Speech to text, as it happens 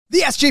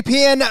The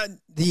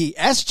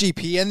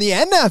SGP and the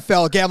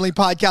NFL Gambling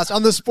Podcast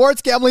on the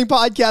Sports Gambling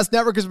Podcast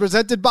Network is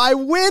presented by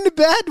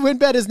WynnBET.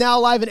 WynnBET is now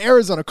live in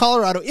Arizona,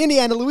 Colorado,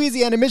 Indiana,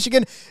 Louisiana,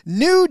 Michigan,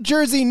 New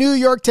Jersey, New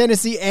York,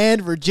 Tennessee,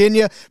 and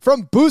Virginia.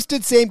 From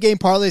boosted same-game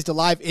parlays to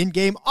live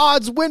in-game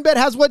odds, WynnBET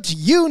has what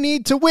you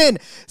need to win.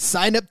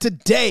 Sign up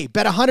today.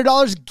 Bet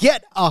 $100,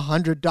 get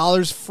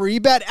 $100 free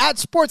bet at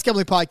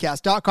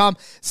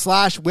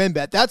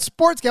sportsgamblingpodcast.com/WynnBET. That's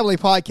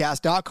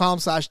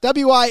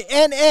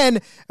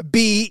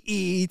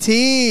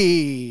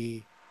sportsgamblingpodcast.com/WynnBET. I'm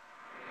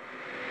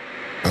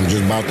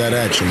just about that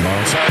action,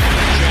 boss.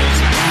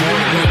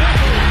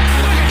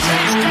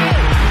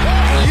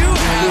 You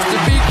have to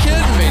be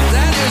kidding me.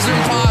 That is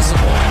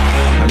impossible.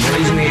 I'm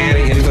raising the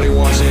ante. Anybody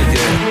wants it,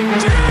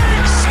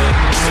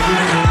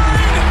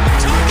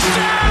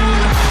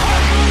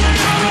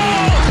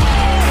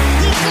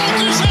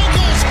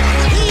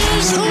 He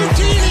is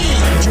Houdini.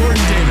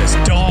 Jordan Davis,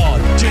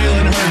 dog.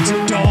 Jalen Hurts,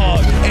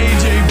 dog.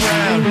 A.J.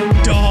 Brown,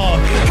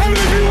 dog. How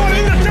many of you want to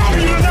eat a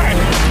W tonight?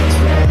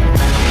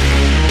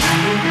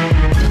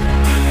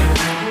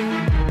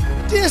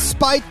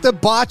 Despite the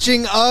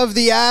botching of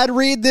the ad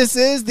read, this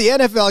is the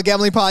NFL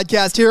Gambling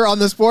Podcast here on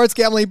the Sports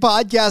Gambling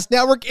Podcast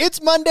Network.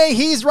 It's Monday.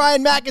 He's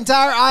Ryan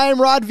McIntyre. I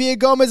am Rod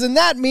Villagomez, and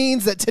that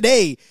means that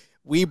today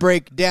we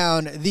break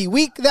down the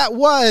week that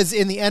was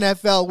in the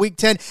NFL Week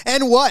 10.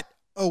 And what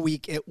a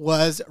week it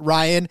was,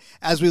 Ryan,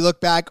 as we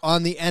look back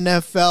on the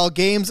NFL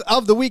games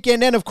of the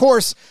weekend and, of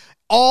course,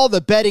 all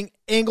the betting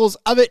angles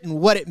of it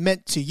and what it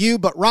meant to you.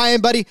 But Ryan,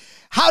 buddy,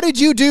 how did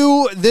you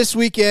do this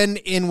weekend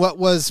in what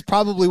was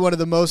probably one of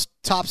the most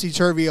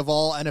topsy-turvy of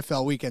all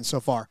NFL weekends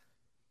so far?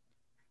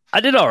 I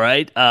did all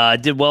right. I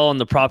did well on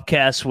the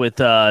Propcast with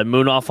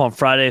Moon Off on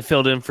Friday. I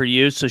filled in for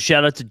you. So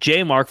shout out to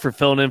J Mark for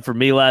filling in for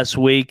me last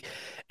week.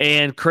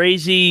 And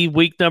crazy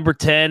week number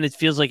 10. It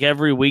feels like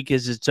every week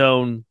is its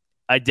own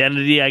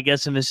identity, I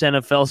guess, in this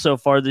NFL so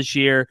far this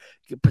year.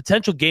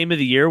 Potential game of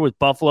the year with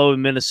Buffalo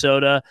and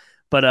Minnesota.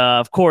 But,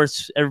 of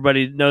course,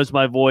 everybody knows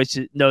my voice,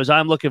 knows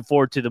I'm looking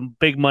forward to the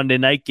big Monday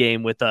night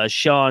game with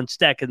Sean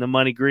Steck and the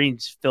Money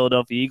Green's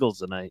Philadelphia Eagles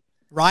tonight.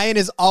 Ryan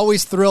is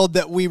always thrilled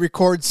that we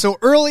record so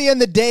early in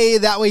the day.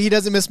 That way he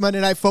doesn't miss Monday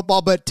Night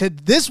Football. But to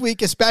this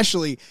week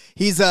especially,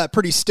 he's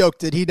pretty stoked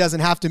that he doesn't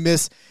have to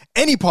miss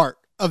any part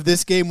of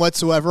this game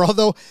whatsoever.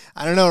 Although,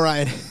 I don't know,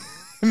 Ryan.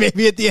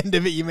 Maybe at the end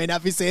of it, you may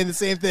not be saying the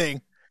same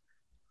thing.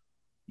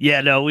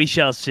 Yeah, no, we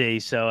shall see.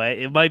 So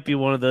it might be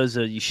one of those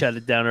you shut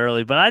it down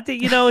early. But I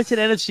think, it's an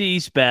NFC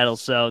East battle.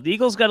 So the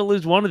Eagles got to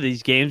lose one of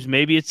these games.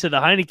 Maybe it's to the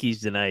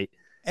Heineke's tonight.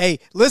 Hey,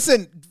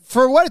 listen,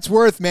 for what it's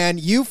worth, man,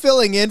 you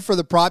filling in for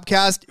the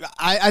Propcast,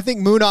 I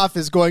think Moonoff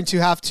is going to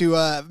have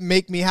to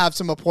make me have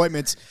some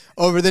appointments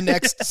over the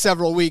next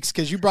several weeks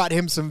because you brought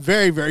him some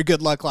very, very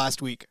good luck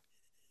last week.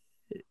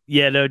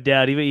 Yeah, no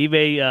doubt. He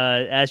may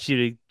ask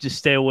you to just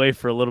stay away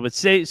for a little bit.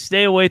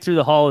 Stay away through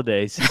the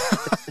holidays.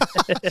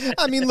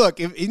 I mean, look,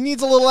 if he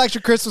needs a little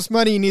extra Christmas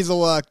money, he needs a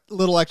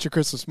little extra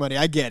Christmas money.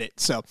 I get it.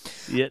 So,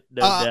 yeah,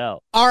 no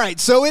doubt. All right,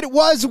 so it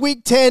was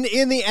Week 10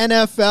 in the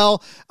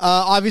NFL.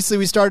 Obviously,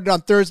 we started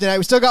on Thursday night.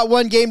 We still got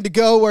one game to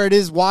go where it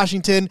is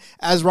Washington,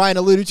 as Ryan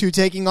alluded to,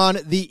 taking on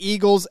the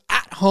Eagles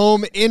at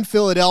home in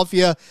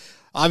Philadelphia.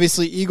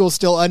 Obviously, Eagles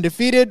still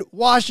undefeated.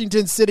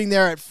 Washington sitting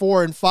there at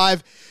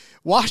 4-5.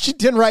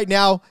 Washington right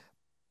now,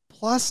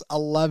 plus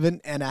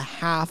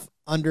 11.5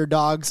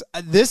 underdogs.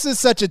 This is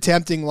such a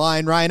tempting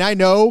line, Ryan. I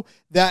know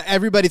that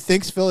everybody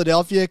thinks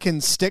Philadelphia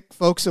can stick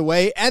folks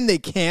away, and they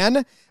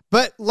can,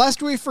 but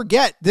lest we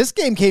forget, this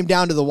game came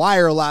down to the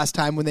wire last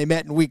time when they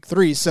met in week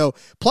 3, so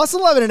plus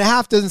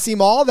 11.5 doesn't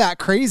seem all that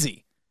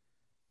crazy.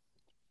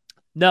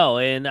 No,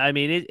 and I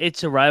mean,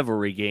 it's a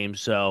rivalry game,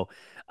 so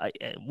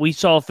we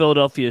saw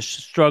Philadelphia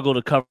struggle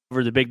to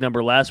cover the big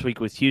number last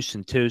week with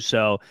Houston too,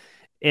 so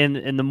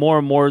And the more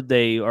and more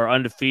they are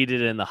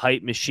undefeated in the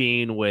hype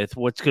machine with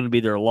what's going to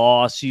be their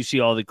loss, you see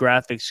all the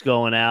graphics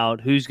going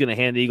out, who's going to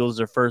hand the Eagles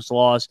their first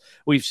loss.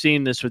 We've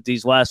seen this with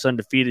these last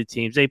undefeated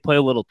teams. They play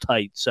a little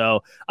tight.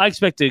 So I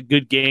expect a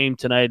good game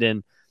tonight.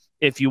 And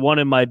if you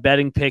wanted my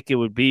betting pick, it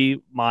would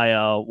be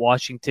my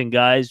Washington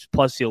guys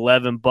plus the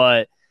 11.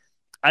 But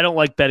I don't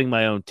like betting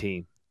my own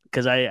team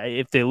because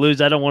if they lose,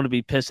 I don't want to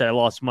be pissed that I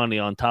lost money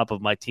on top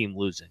of my team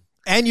losing.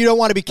 And you don't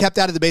want to be kept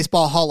out of the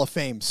Baseball Hall of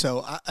Fame.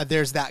 So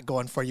there's that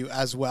going for you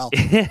as well.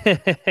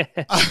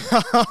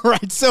 All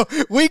right. So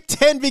week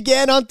 10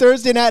 began on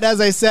Thursday night, as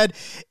I said,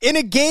 in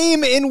a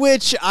game in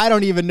which I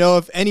don't even know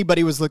if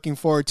anybody was looking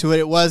forward to it.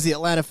 It was the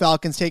Atlanta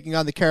Falcons taking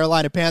on the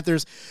Carolina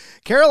Panthers.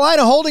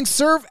 Carolina holding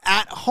serve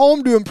at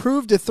home to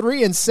improve to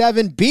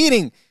 3-7,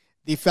 beating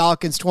the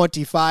Falcons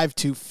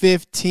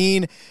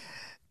 25-15.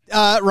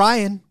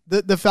 Ryan,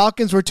 the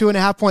Falcons were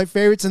 2.5-point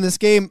favorites in this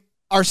game.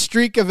 Our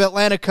streak of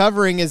Atlanta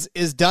covering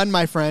is done,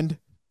 my friend.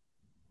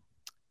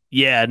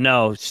 Yeah,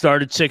 no.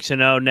 Started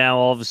 6-0. Now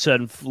all of a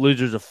sudden,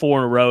 losers of 4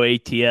 in a row.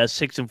 ATS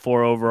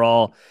 6-4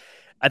 overall.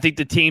 I think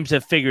the teams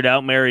have figured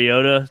out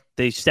Mariota.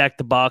 They stack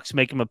the box,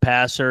 make him a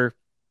passer,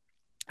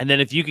 and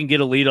then if you can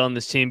get a lead on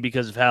this team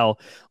because of how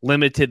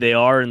limited they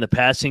are in the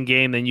passing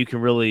game, then you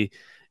can really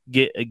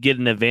get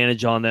an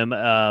advantage on them.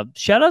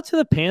 Shout out to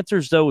the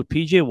Panthers though, with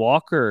PJ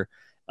Walker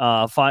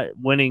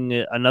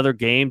winning another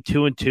game,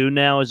 2-2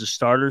 now as a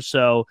starter.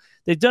 So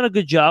they've done a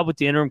good job with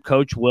the interim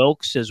coach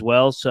Wilkes as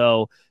well.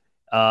 So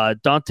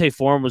Dante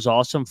Forum was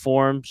awesome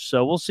for him.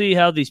 So we'll see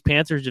how these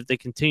Panthers, if they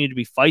continue to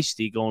be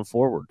feisty going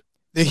forward.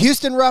 The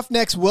Houston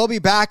Roughnecks will be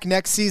back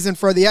next season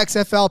for the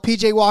XFL.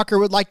 PJ Walker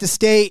would like to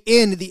stay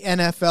in the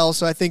NFL,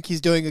 so I think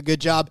he's doing a good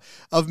job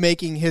of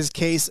making his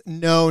case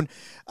known.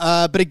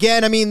 But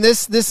again, I mean,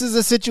 this is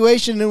a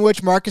situation in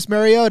which Marcus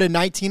Mariota,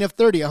 19 of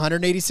 30,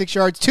 186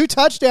 yards, 2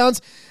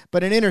 touchdowns,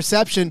 but an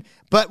interception.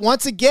 But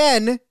once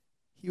again,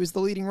 he was the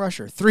leading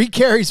rusher. 3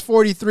 carries,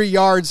 43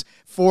 yards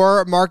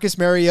for Marcus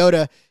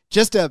Mariota.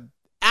 Just an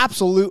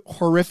absolute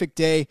horrific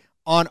day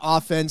on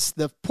offense.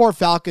 The poor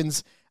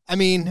Falcons, I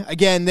mean,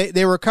 again,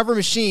 they were cover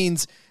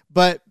machines,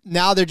 but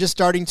now they're just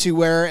starting to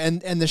wear,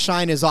 and the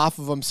shine is off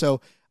of them. So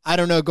I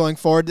don't know going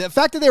forward. The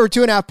fact that they were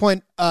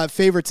 2.5-point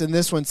favorites in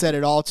this one said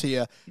it all to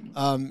you.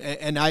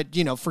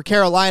 And for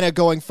Carolina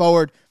going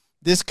forward,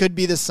 this could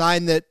be the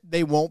sign that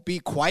they won't be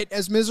quite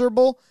as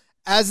miserable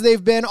as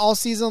they've been all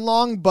season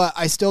long, but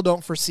I still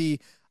don't foresee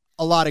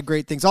a lot of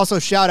great things. Also,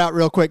 shout out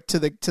real quick to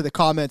the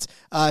comments.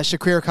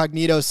 Shakir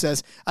Cognito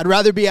says, I'd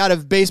rather be out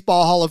of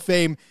Baseball Hall of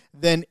Fame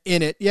than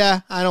in it.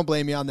 Yeah, I don't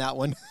blame you on that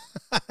one.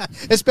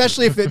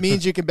 Especially if it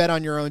means you can bet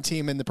on your own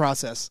team in the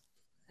process.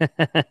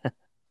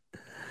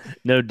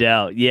 No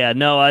doubt. Yeah,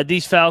 no,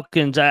 these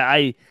Falcons,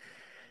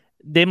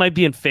 they might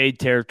be in fade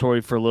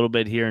territory for a little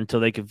bit here until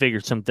they can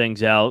figure some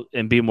things out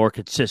and be more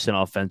consistent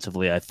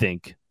offensively, I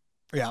think.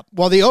 Yeah.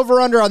 Well, the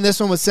over-under on this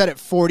one was set at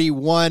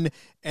 41,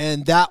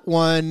 and that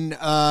one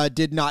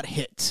did not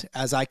hit,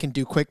 as I can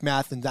do quick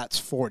math, and that's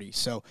 40.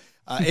 So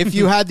if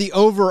you had the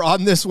over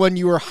on this one,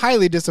 you were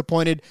highly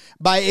disappointed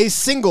by a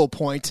single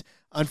point.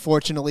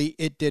 Unfortunately,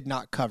 it did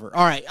not cover.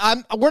 All right,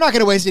 we're not going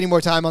to waste any more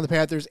time on the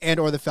Panthers and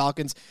or the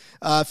Falcons.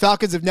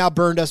 Falcons have now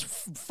burned us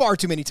far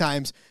too many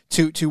times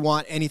to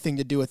want anything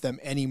to do with them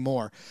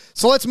anymore.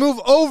 So let's move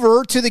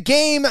over to the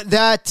game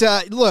that,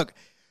 look,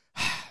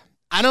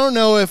 I don't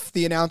know if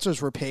the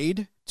announcers were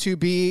paid to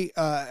be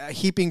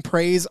heaping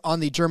praise on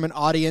the German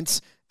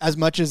audience as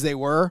much as they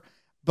were,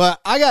 but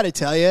I got to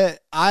tell you,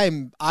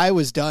 I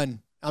was done.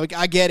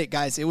 I get it,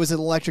 guys. It was an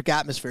electric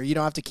atmosphere. You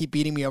don't have to keep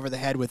beating me over the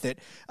head with it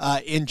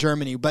in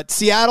Germany. But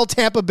Seattle,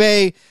 Tampa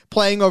Bay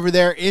playing over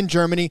there in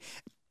Germany.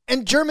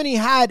 And Germany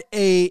had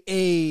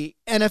a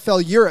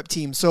NFL Europe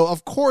team. So,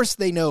 of course,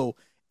 they know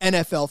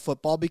NFL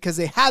football because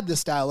they had the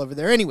style over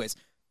there anyways.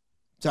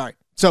 Sorry,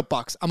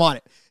 soapbox. I'm on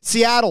it.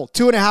 Seattle,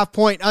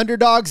 2.5-point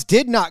underdogs,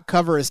 did not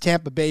cover as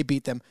Tampa Bay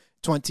beat them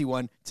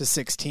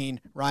 21-16.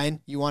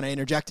 Ryan, you want to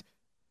interject?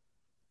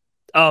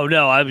 Oh,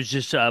 no, I was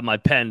just, my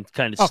pen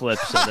kind of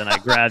slipped, so then I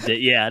grabbed it.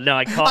 Yeah, no,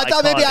 I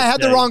thought maybe I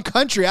had the wrong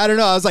country. I don't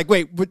know. I was like,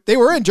 wait, they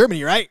were in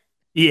Germany, right?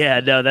 Yeah,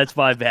 no, that's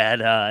my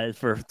bad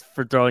for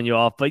throwing you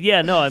off. But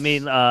yeah, no, I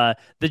mean, the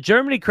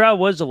Germany crowd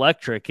was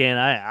electric,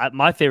 and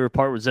my favorite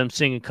part was them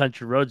singing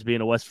Country Roads, being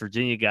a West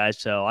Virginia guy,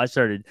 so I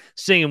started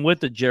singing with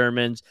the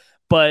Germans.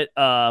 But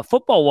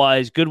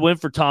football-wise, good win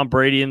for Tom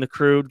Brady and the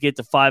crew to get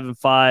to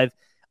 5-5.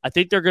 I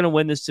think they're going to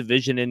win this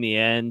division in the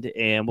end,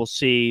 and we'll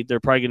see. They're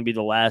probably going to be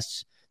the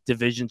last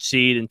division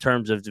seed in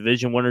terms of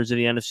division winners in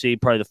the NFC,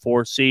 probably the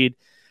 4th seed.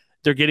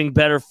 They're getting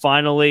better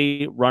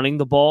finally running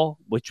the ball,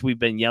 which we've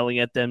been yelling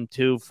at them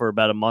to for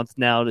about a month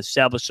now, to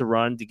establish a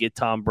run to get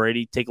Tom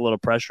Brady, take a little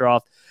pressure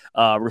off.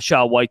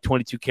 Rachaad White,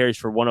 22 carries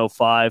for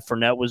 105.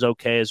 Fournette was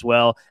okay as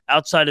well.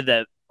 Outside of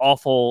that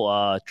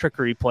awful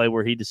trickery play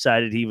where he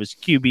decided he was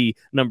QB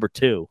number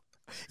 2.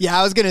 Yeah,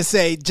 I was going to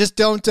say, just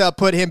don't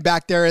put him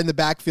back there in the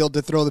backfield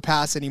to throw the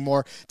pass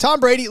anymore.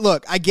 Tom Brady,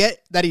 look, I get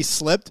that he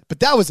slipped,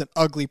 but that was an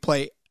ugly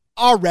play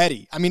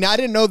already. I mean, I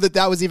didn't know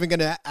that was even going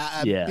to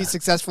be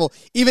successful,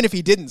 even if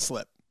he didn't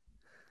slip.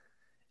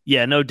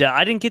 Yeah, no doubt.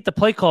 I didn't get the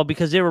play call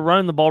because they were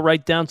running the ball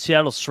right down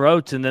Seattle's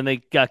throats, and then they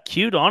got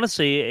cute.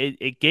 Honestly,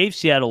 it gave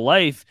Seattle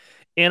life.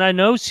 And I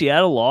know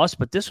Seattle lost,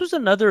 but this was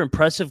another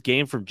impressive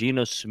game from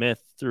Geno Smith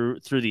through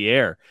the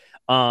air.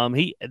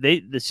 The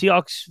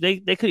Seahawks, they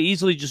could have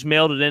easily just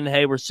mailed it in.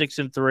 Hey, we're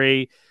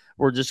 6-3.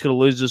 We're just going to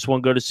lose this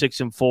one, go to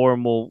 6-4,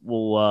 and we'll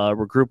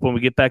regroup when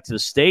we get back to the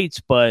States.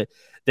 But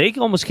they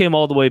almost came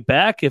all the way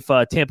back if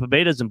Tampa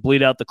Bay doesn't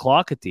bleed out the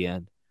clock at the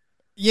end.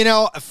 You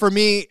know, for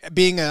me,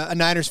 being a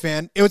Niners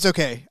fan, it was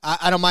okay.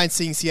 I don't mind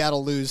seeing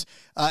Seattle lose,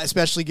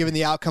 especially given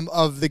the outcome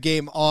of the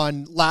game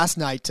on last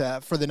night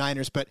for the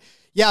Niners. But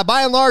yeah,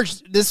 by and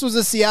large, this was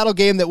a Seattle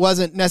game that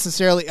wasn't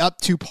necessarily up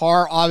to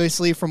par,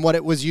 obviously, from what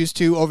it was used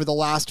to over the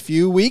last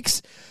few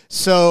weeks.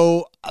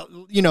 So,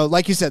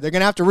 like you said, they're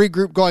going to have to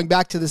regroup going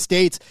back to the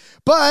States.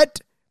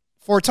 But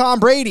for Tom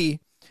Brady,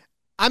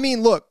 I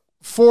mean, look,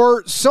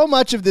 for so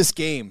much of this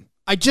game,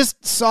 I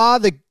just saw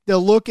the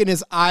look in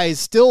his eyes,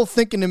 still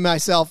thinking to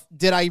myself,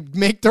 did I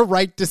make the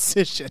right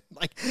decision?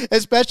 Like,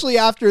 especially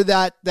after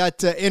that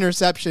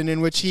interception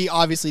in which he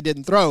obviously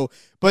didn't throw,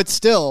 but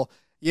still,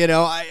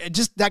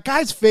 that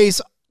guy's face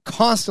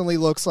constantly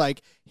looks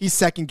like he's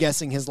second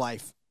guessing his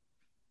life.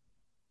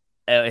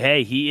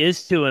 Hey, he is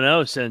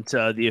 2-0 since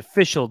the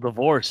official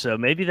divorce, so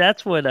maybe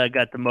that's what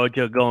got the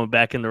mojo going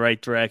back in the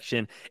right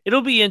direction.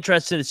 It'll be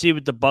interesting to see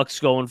what the Bucks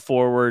going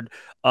forward.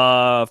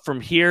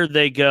 From here,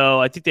 they go.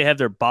 I think they have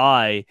their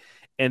bye,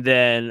 and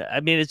then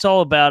I mean, it's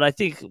all about. I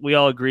think we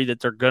all agree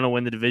that they're going to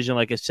win the division.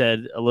 Like I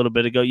said a little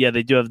bit ago, yeah,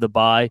 they do have the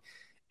bye.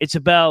 It's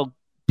about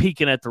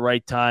peaking at the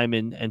right time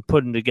and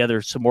putting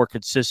together some more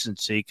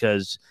consistency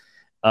because.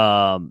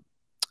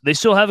 They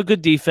still have a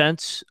good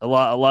defense, a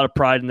lot of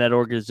pride in that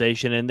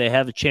organization, and they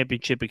have a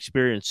championship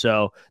experience.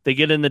 So they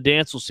get in the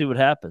dance. We'll see what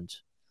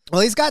happens. Well,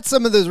 he's got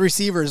some of those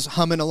receivers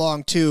humming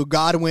along too.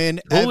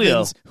 Godwin, Julio.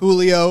 Evans,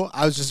 Julio.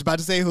 I was just about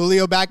to say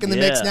Julio back in the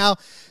mix now.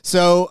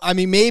 So, I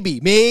mean,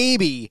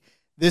 maybe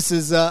this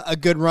is a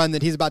good run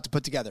that he's about to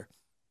put together.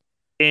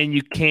 And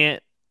you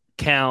can't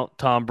count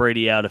Tom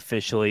Brady out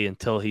officially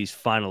until he's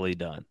finally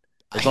done.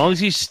 As long as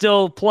he's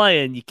still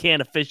playing, you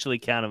can't officially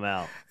count him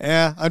out.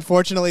 Yeah,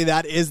 unfortunately,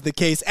 that is the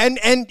case. And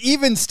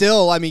even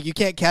still, I mean, you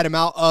can't count him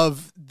out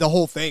of the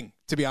whole thing,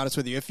 to be honest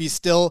with you. If he's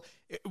still,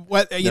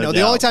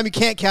 the only time you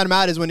can't count him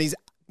out is when he's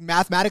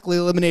mathematically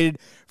eliminated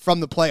from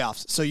the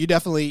playoffs. So you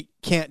definitely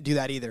can't do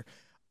that either.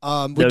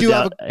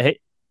 Hey,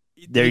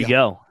 there you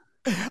go.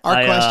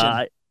 Our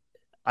question.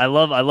 I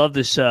love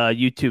this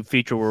YouTube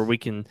feature where we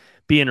can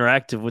be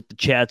interactive with the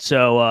chat.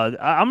 So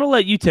I'm going to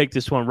let you take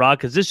this one, Rod,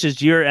 because this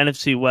is your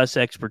NFC West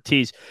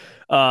expertise.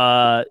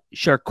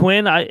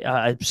 Sharquin,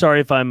 I'm sorry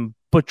if I'm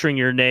butchering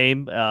your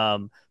name,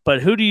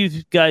 but who do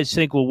you guys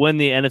think will win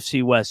the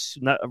NFC West?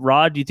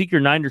 Rod, do you think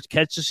your Niners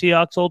catch the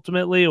Seahawks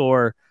ultimately,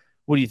 or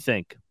what do you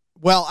think?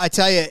 Well, I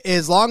tell you,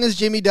 as long as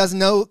Jimmy does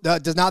not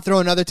throw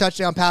another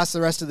touchdown pass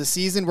the rest of the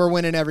season, we're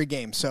winning every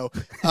game. So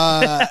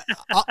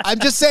I'm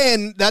just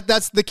saying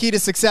that's the key to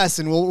success,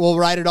 and we'll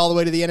ride it all the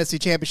way to the NFC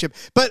Championship.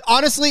 But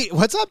honestly,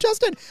 what's up,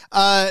 Justin?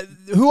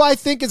 Who I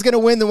think is going to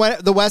win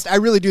the West, I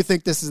really do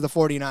think this is the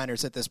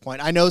 49ers at this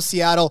point. I know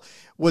Seattle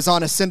was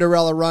on a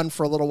Cinderella run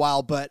for a little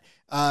while, but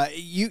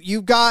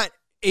you've got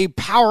a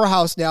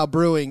powerhouse now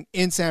brewing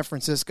in San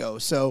Francisco.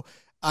 So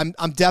I'm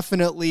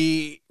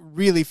definitely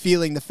really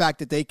feeling the fact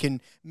that they can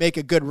make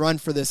a good run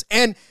for this.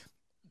 And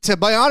to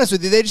be honest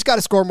with you, they just got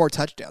to score more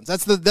touchdowns.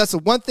 That's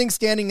the one thing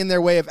standing in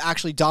their way of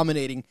actually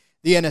dominating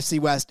the NFC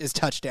West is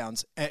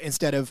touchdowns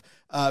instead of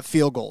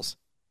field goals.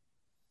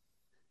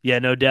 Yeah,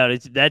 no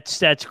doubt.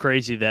 That's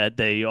crazy that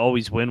they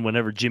always win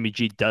whenever Jimmy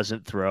G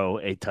doesn't throw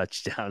a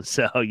touchdown.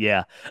 So,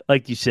 yeah,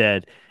 like you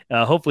said,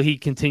 hopefully he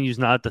continues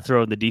not to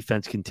throw and the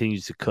defense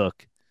continues to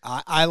cook.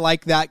 I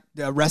like that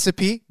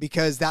recipe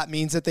because that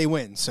means that they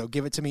win. So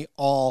give it to me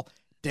all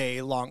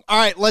day long. All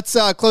right, let's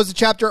close the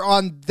chapter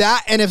on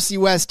that NFC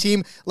West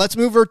team. Let's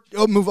move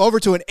over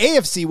to an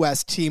AFC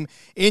West team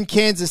in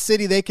Kansas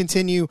City. They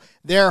continue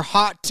their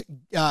hot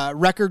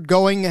record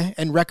going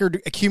and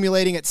record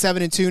accumulating at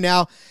 7-2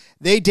 now.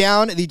 They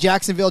down the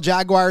Jacksonville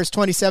Jaguars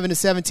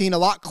 27-17, a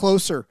lot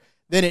closer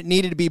than it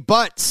needed to be,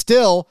 but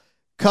still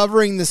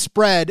covering the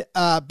spread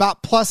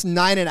about plus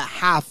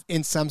 9.5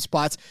 in some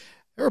spots.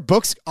 There are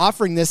books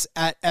offering this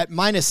at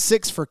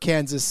 -6 for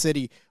Kansas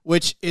City,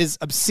 which is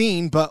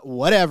obscene, but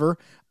whatever.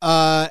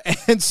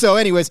 And so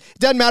anyways, it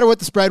doesn't matter what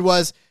the spread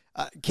was.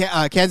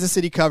 Kansas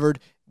City covered,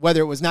 whether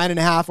it was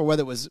 9.5 or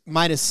whether it was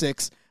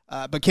 -6.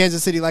 But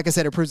Kansas City, like I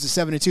said, improves to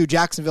 7-2.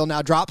 Jacksonville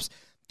now drops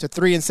to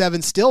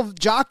 3-7, still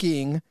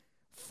jockeying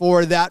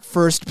for that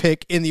first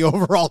pick in the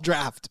overall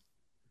draft.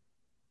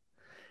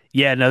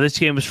 Yeah, no, this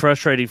game was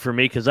frustrating for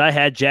me because I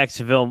had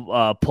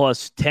Jacksonville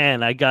plus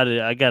 10. I got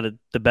it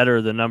the better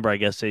of the number, I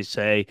guess they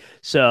say.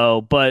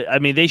 So, but I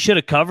mean, they should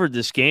have covered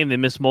this game. They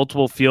missed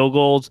multiple field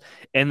goals,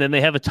 and then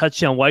they have a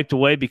touchdown wiped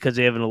away because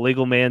they have an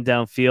illegal man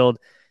downfield.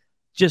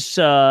 Just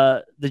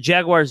the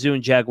Jaguars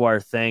doing Jaguar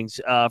things.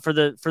 For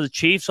the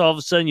Chiefs, all of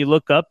a sudden you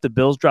look up, the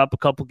Bills drop a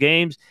couple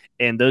games,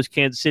 and those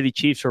Kansas City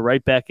Chiefs are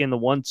right back in the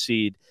 1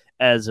 seed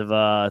as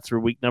of through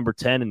week number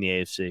 10 in the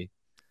AFC.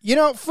 You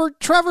know, for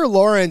Trevor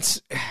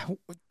Lawrence,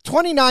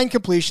 29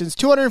 completions,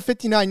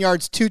 259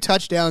 yards, 2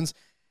 touchdowns.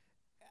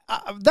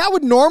 That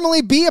would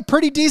normally be a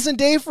pretty decent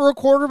day for a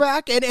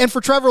quarterback. And for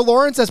Trevor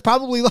Lawrence, that's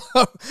probably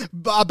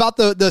about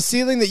the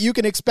ceiling that you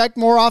can expect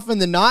more often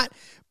than not.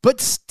 But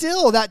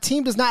still, that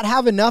team does not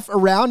have enough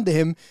around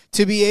him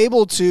to be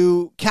able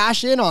to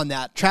cash in on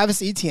that.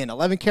 Travis Etienne,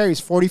 11 carries,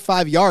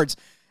 45 yards.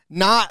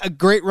 Not a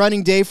great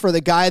running day for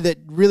the guy that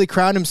really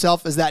crowned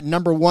himself as that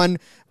number 1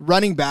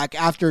 running back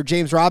after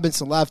James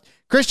Robinson left.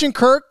 Christian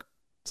Kirk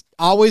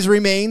always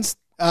remains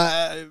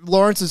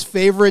Lawrence's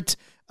favorite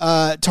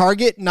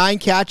target. 9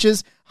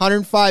 catches,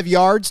 105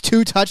 yards,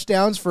 2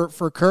 touchdowns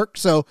for Kirk.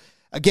 So,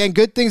 again,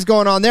 good things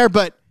going on there.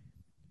 But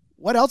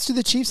what else do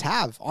the Chiefs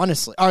have,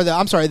 honestly?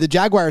 The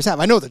Jaguars have.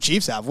 I know the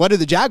Chiefs have. What do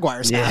the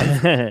Jaguars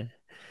have?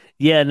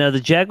 Yeah, no, the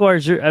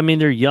Jaguars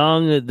they're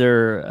young,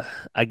 they're,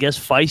 I guess,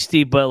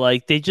 feisty, but,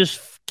 like, they just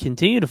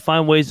continue to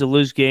find ways to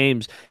lose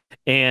games.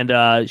 And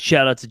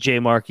shout out to J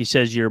Mark. He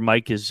says your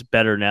mic is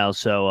better now,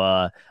 so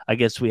I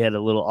guess we had a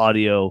little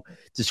audio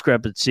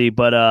discrepancy.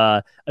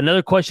 But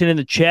another question in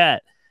the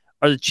chat,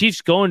 are the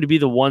Chiefs going to be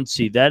the 1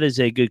 seed? That is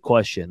a good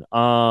question.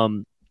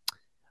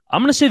 I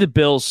I'm going to say the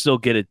Bills still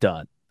get it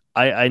done.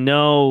 I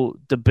know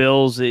the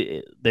Bills,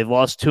 they've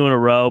lost 2 in a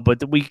row,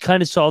 but we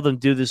kind of saw them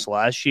do this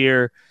last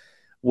year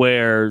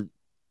where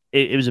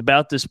it was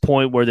about this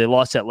point where they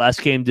lost that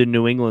last game to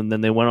New England,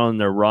 then they went on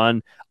their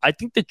run. I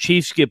think the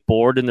Chiefs get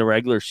bored in the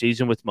regular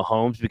season with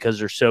Mahomes because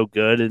they're so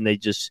good and they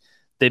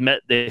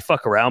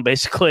fuck around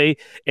basically,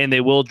 and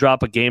they will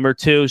drop a game or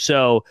two.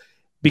 So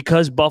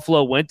because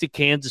Buffalo went to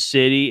Kansas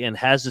City and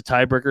has the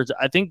tiebreakers,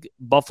 I think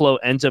Buffalo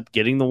ends up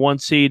getting the 1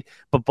 seed,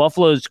 but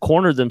Buffalo's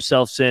cornered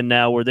themselves in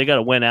now where they got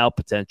to win out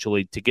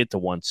potentially to get the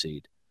 1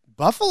 seed.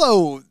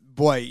 Buffalo,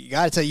 boy, you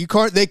got to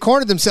tell they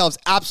cornered themselves,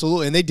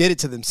 absolutely, and they did it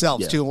to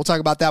themselves, too, and we'll talk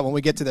about that when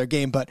we get to their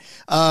game. But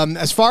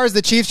as far as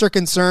the Chiefs are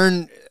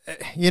concerned,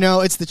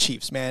 it's the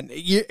Chiefs, man.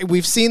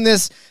 We've seen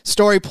this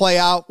story play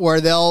out where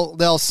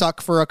they'll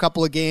suck for a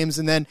couple of games,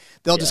 and then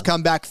they'll just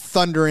come back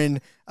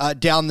thundering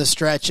down the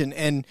stretch,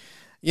 and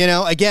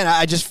again,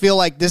 I just feel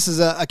like this is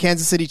a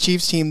Kansas City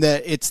Chiefs team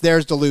that it's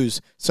theirs to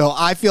lose. So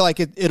I feel like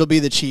it'll be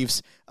the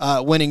Chiefs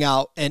winning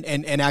out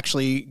and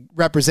actually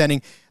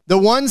representing. The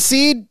 1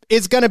 seed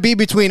is going to be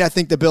between, I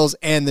think, the Bills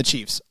and the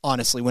Chiefs,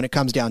 honestly, when it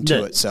comes down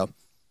to it. So,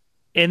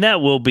 and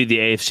that will be the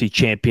AFC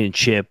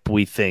Championship,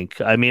 we think.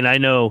 I mean, I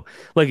know,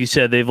 like you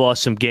said, they've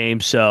lost some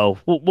games, so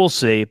we'll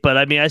see. But,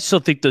 I mean, I still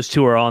think those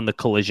two are on the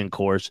collision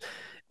course.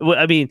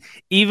 I mean,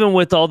 even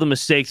with all the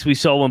mistakes we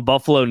saw when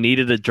Buffalo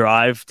needed a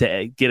drive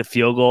to get a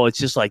field goal, it's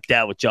just like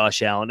that with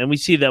Josh Allen. And we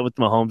see that with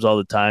Mahomes all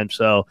the time.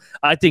 So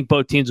I think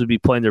both teams would be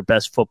playing their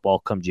best football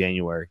come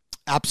January.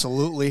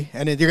 Absolutely.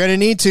 And you're going to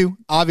need to,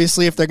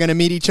 obviously, if they're going to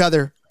meet each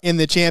other in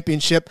the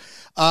championship.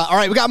 All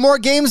right, we got more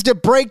games to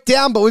break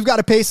down, but we've got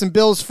to pay some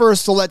bills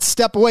first, so let's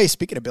step away.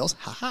 Speaking of bills,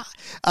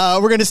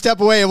 we're going to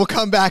step away, and we'll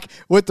come back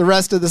with the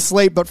rest of the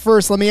slate. But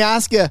first, let me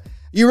ask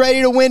you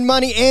ready to win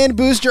money and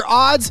boost your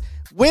odds?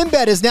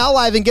 WynnBET is now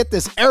live and get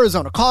this.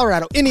 Arizona,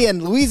 Colorado,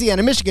 Indiana,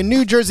 Louisiana, Michigan,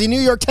 New Jersey,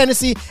 New York,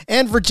 Tennessee,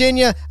 and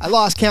Virginia. I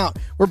lost count.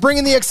 We're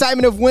bringing the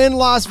excitement of Wynn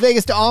Las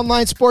Vegas to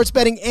online sports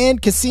betting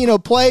and casino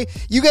play.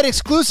 You get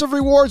exclusive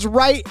rewards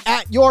right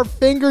at your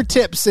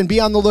fingertips, and be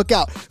on the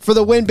lookout for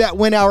the WynnBET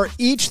Win Hour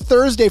each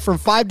Thursday from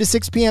 5 to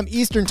 6 p.m.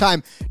 Eastern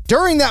Time.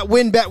 During that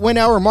WynnBET Win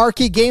Hour,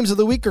 marquee games of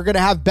the week are going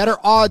to have better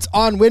odds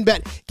on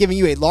WynnBET, giving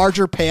you a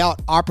larger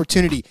payout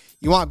opportunity.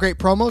 You want great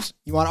promos?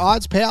 You want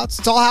odds, payouts?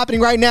 It's all happening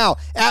right now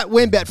at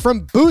WynnBET.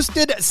 From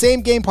boosted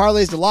same-game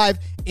parlays to live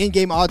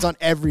in-game odds on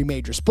every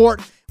major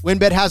sport,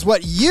 WynnBET has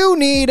what you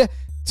need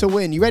to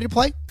win. You ready to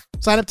play?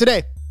 Sign up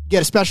today.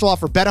 Get a special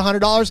offer. Bet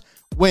 $100,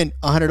 win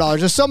 $100.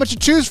 There's so much to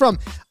choose from.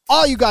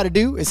 All you got to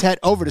do is head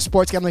over to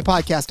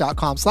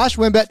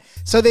sportsgamblingpodcast.com/WynnBET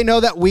so they know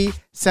that we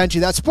sent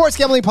you. That's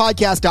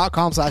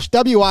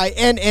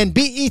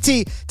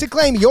sportsgamblingpodcast.com/WYNNBET to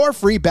claim your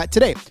free bet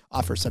today.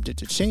 Offer subject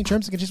to change.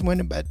 Terms and conditions.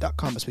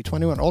 WynnBET.com. Must be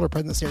 21 or older.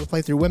 Present in the state of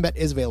play through WynnBET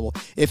is available.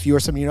 If you or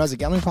someone you know has a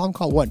gambling problem,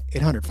 call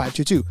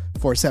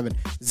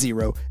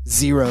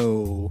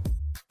 1-800-522-4700.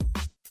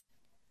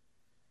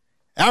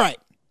 All right.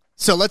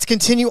 So let's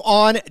continue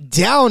on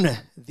down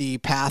the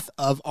path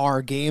of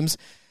our games.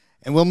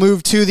 And we'll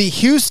move to the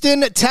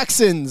Houston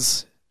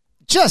Texans.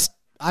 You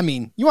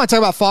want to talk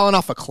about falling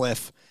off a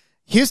cliff.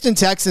 Houston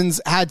Texans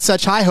had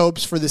such high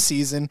hopes for the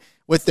season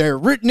with their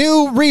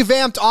new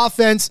revamped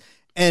offense,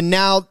 and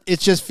now it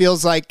just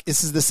feels like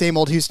this is the same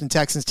old Houston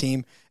Texans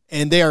team,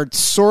 and they are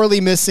sorely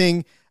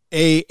missing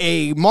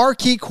a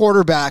marquee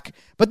quarterback,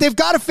 but they've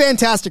got a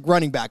fantastic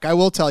running back. I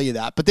will tell you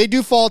that. But they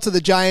do fall to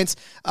the Giants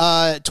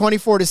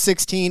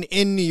 24-16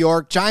 in New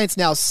York. Giants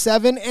now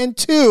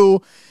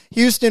 7-2.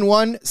 Houston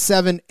won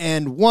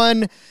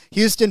 7-1.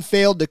 Houston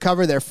failed to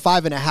cover their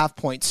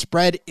 5.5-point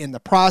spread in the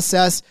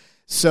process.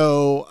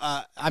 So,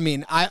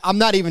 I'm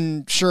not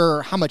even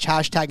sure how much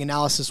hashtag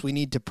analysis we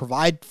need to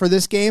provide for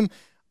this game,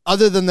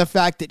 other than the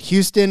fact that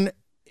Houston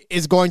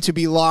is going to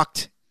be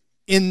locked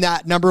in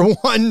that number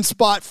 1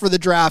 spot for the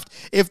draft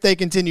if they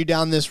continue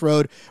down this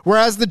road.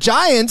 Whereas the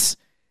Giants,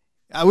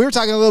 we were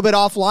talking a little bit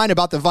offline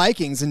about the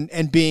Vikings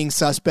and being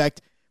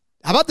suspect.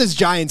 How about this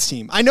Giants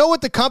team? I know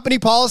what the company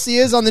policy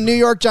is on the New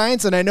York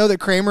Giants, and I know that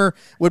Kramer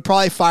would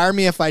probably fire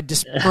me if I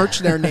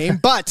besmirched their name,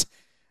 but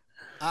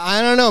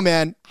I don't know,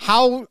 man.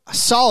 How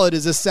solid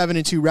is this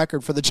 7-2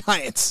 record for the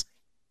Giants?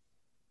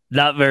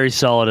 Not very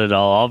solid at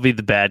all. I'll be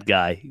the bad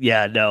guy.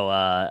 Yeah, no,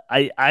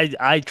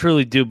 I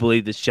truly do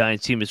believe this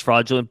Giants team is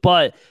fraudulent,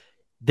 but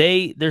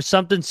there's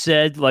something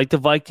said, like the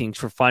Vikings,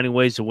 for finding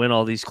ways to win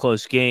all these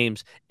close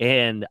games,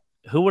 and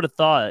who would have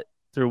thought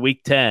through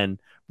Week 10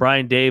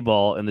 Brian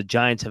Daboll and the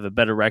Giants have a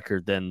better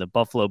record than the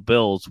Buffalo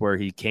Bills where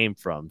he came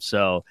from.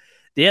 So,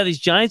 yeah, these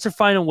Giants are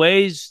finding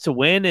ways to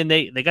win, and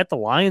they got the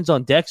Lions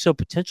on deck, so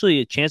potentially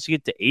a chance to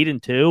get to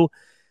 8-2.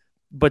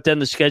 But then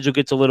the schedule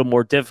gets a little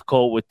more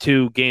difficult with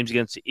 2 games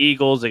against the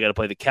Eagles. They got to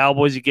play the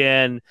Cowboys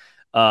again.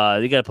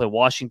 They got to play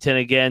Washington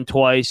again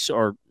twice,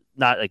 or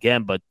not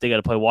again, but they got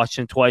to play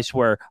Washington twice,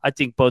 where I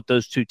think both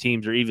those 2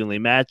 teams are evenly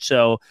matched.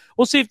 So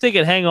we'll see if they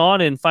can hang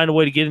on and find a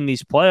way to get in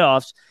these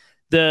playoffs.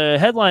 The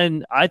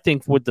headline, I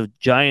think, with the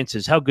Giants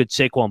is how good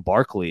Saquon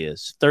Barkley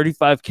is.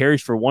 35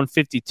 carries for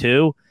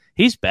 152.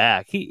 He's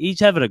back. He's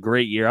having a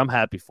great year. I'm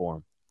happy for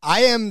him.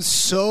 I am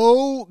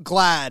so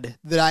glad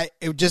that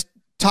I just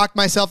talked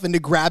myself into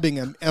grabbing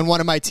him on one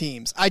of my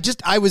teams.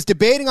 I was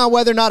debating on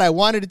whether or not I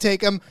wanted to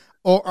take him,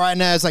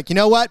 and I was like, you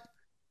know what?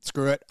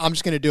 Screw it. I'm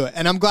just going to do it.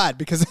 And I'm glad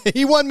because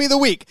he won me the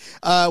week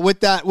with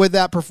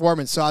that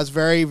performance. So I was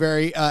very,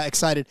 very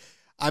excited.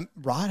 I'm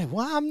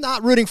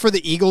not rooting for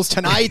the Eagles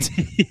tonight.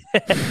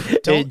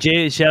 Hey,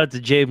 Jay, shout out to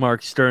J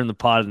Mark stirring the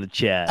pot in the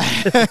chat.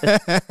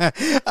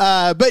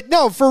 But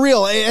no, for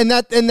real, and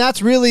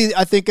that's really,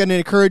 I think, an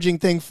encouraging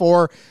thing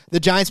for the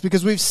Giants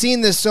because we've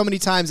seen this so many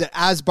times that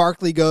as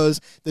Barkley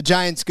goes, the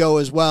Giants go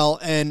as well.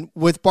 And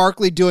with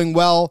Barkley doing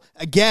well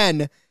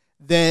again,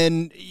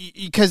 then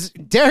because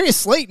Darius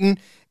Slayton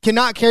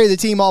cannot carry the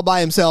team all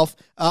by himself,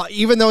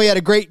 even though he had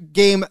a great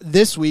game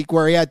this week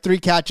where he had 3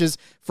 catches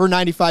for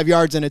 95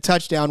 yards and a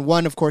touchdown,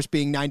 one, of course,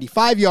 being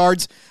 95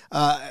 yards,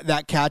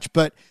 that catch.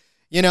 But,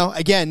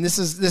 again, this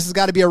has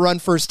got to be a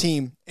run-first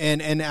team.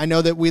 And I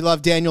know that we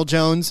love Daniel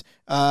Jones,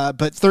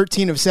 but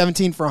 13 of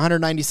 17 for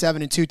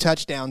 197 and 2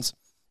 touchdowns.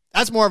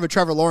 That's more of a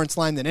Trevor Lawrence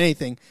line than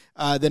anything,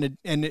 and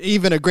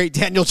even a great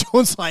Daniel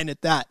Jones line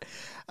at that.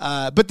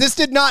 But this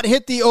did not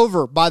hit the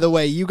over, by the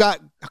way. You got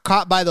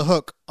caught by the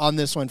hook on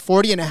this one.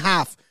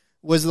 40.5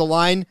 was the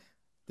line.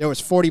 There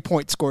was 40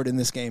 points scored in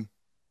this game.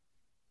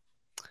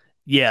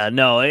 Yeah,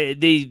 no,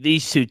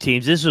 these two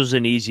teams, this was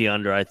an easy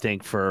under, I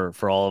think, for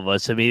all of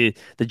us. I mean,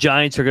 the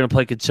Giants are going to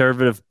play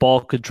conservative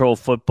ball control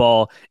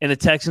football, and the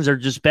Texans are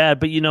just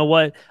bad. But you know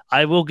what?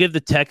 I will give the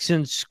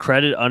Texans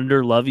credit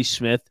under Lovie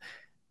Smith.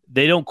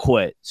 They don't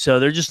quit.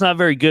 So they're just not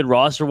very good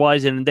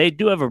roster-wise, and they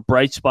do have a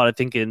bright spot, I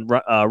think, in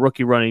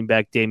rookie running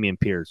back Dameon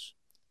Pierce.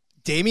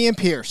 Dameon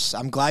Pierce.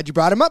 I'm glad you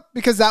brought him up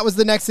because that was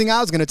the next thing I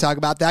was going to talk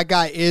about. That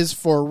guy is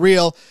for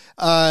real.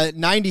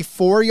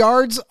 94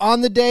 yards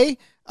on the day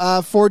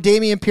for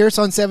Dameon Pierce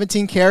on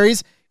 17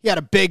 carries. He had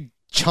a big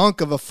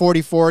chunk of a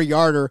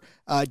 44-yarder.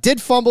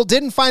 Did fumble,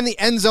 didn't find the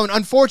end zone.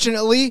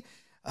 Unfortunately,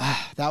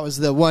 that was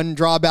the one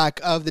drawback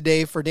of the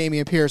day for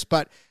Dameon Pierce.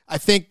 But I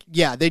think,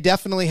 they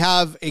definitely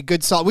have a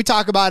good solid. We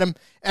talk about him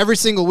every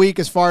single week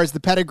as far as the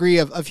pedigree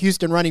of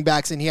Houston running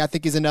backs, and I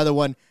think he's another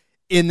one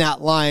in that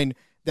line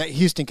that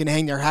Houston can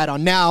hang their hat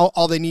on. Now,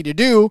 all they need to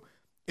do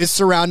is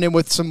surround him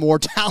with some more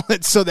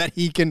talent so that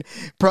he can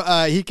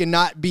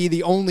not be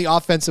the only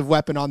offensive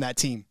weapon on that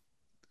team.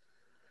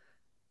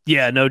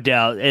 Yeah, no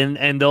doubt.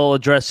 And they'll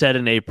address that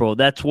in April.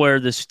 That's where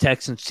this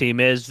Texans team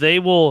is. They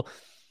will –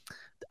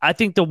 I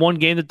think the one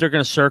game that they're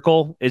going to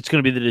circle, it's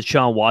going to be the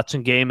Deshaun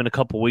Watson game. In a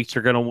couple of weeks,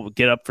 they're going to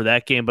get up for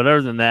that game. But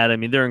other than that, I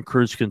mean, they're in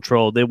cruise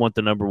control. They want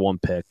the number 1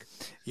 pick.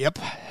 Yep.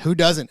 Who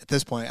doesn't at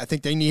this point? I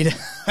think they need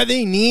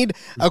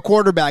a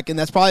quarterback, and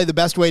that's probably the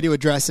best way to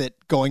address it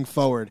going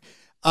forward.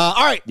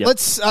 All right,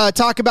 Let's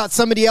talk about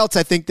somebody else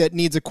I think that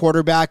needs a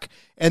quarterback,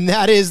 and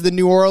that is the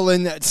New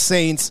Orleans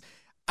Saints.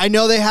 I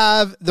know they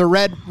have the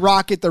Red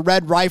Rocket, the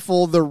Red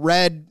Rifle, the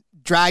Red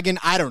Dragon,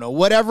 I don't know,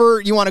 whatever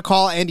you want to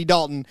call Andy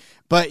Dalton,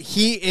 but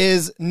he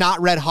is not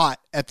red hot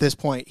at this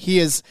point. He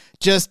is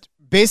just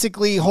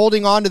basically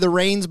holding on to the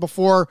reins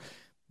before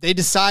they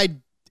decide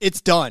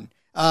it's done.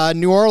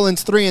 New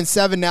Orleans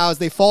 3-7 now as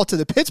they fall to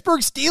the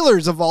Pittsburgh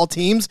Steelers of all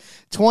teams,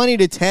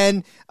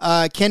 20-10.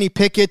 Kenny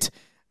Pickett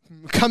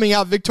coming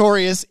out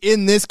victorious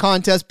in this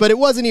contest, but it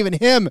wasn't even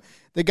him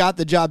that got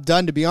the job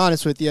done, to be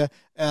honest with you,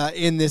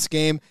 in this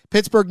game.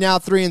 Pittsburgh now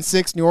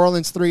 3-6, New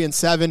Orleans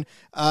 3-7,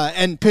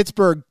 and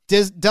Pittsburgh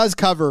does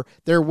cover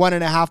their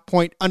 1.5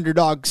 point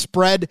underdog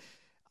spread.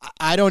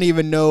 I don't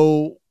even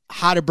know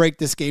how to break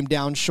this game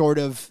down short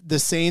of the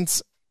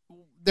Saints.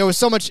 There was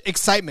so much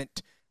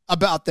excitement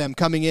about them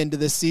coming into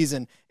this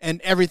season and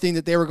everything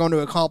that they were going to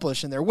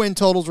accomplish, and their win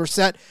totals were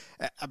set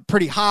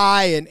pretty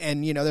high,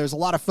 and there was a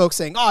lot of folks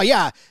saying, oh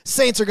yeah,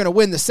 Saints are going to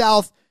win the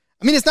South.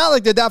 I mean, it's not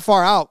like they're that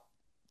far out,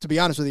 to be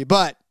honest with you,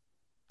 but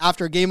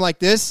after a game like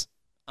this,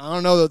 I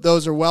don't know that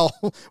those are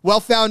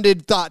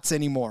well-founded thoughts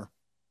anymore.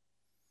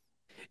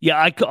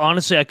 Yeah,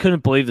 honestly, I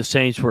couldn't believe the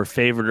Saints were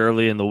favored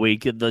early in the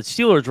week. The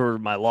Steelers were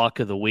my lock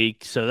of the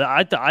week, so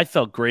I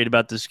felt great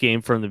about this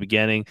game from the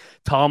beginning.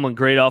 Tomlin,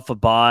 great off a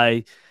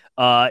bye.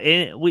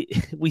 And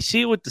we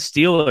see it with the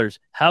Steelers,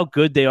 how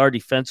good they are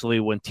defensively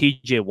when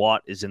TJ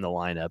Watt is in the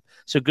lineup.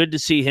 So good to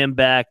see him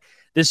back.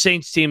 This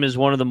Saints team is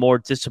one of the more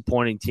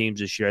disappointing teams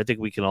this year. I think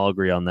we can all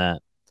agree on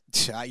that.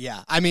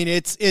 Yeah, I mean,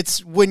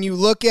 it's when you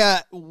look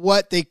at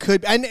what they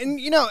could, and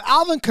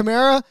Alvin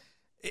Kamara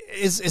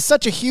is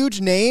such a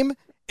huge name,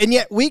 and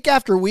yet week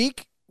after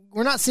week,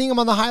 we're not seeing him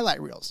on the highlight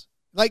reels.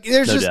 Like,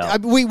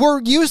 we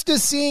were used to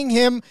seeing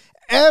him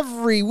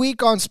every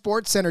week on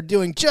SportsCenter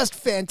doing just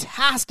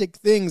fantastic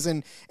things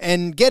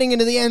and getting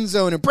into the end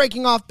zone and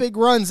breaking off big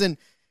runs. And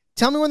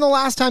tell me when the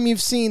last time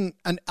you've seen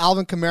an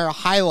Alvin Kamara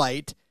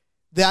highlight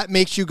that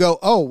makes you go,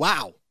 oh,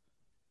 wow.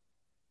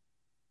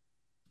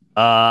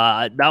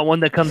 Not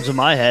one that comes to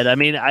my head. I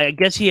mean, I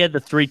guess he had the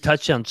 3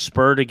 touchdown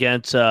spurt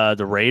against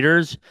the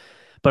Raiders,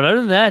 but other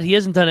than that, he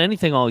hasn't done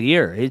anything all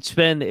year. It's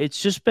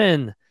just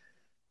been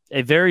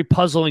a very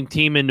puzzling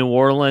team in New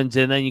Orleans,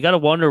 and then you got to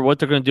wonder what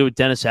they're going to do with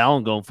Dennis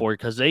Allen going forward,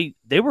 because they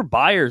were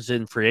buyers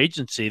in free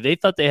agency. They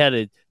thought they had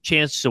a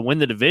chance to win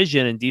the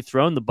division and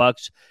dethrone the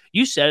Bucs.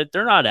 You said it;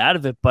 they're not out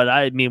of it, but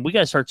I mean, we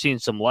got to start seeing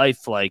some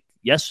life like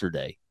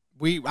yesterday.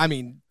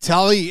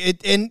 Tully,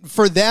 and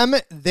for them,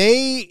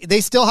 they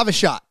still have a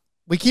shot.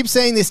 We keep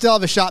saying they still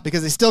have a shot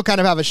because they still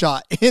kind of have a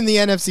shot in the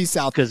NFC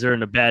South. Because they're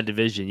in a bad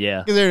division,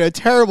 yeah. They're in a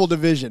terrible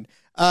division.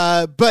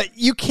 But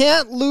you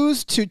can't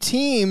lose to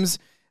teams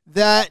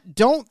that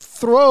don't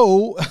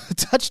throw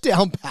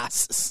touchdown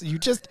passes.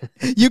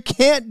 You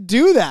can't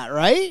do that,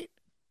 right?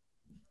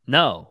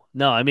 No.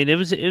 I mean, it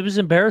was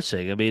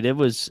embarrassing. I mean,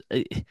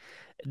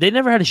 they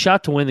never had a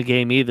shot to win the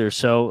game either.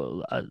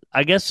 So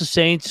I guess the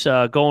Saints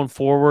going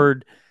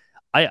forward,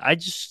 I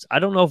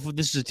don't know if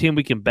this is a team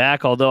we can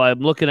back, although I'm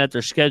looking at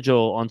their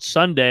schedule on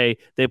Sunday.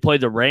 They play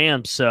the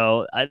Rams.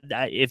 So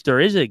if there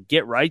is a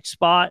get-right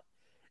spot,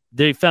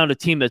 they found a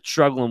team that's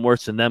struggling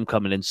worse than them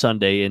coming in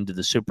Sunday into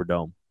the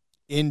Superdome.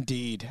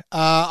 Indeed.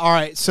 All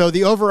right, so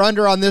the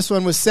over-under on this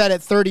one was set at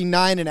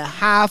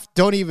 39.5.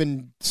 Don't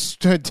even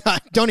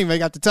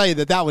got to tell you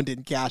that one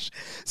didn't cash.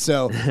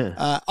 So,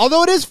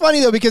 although it is funny,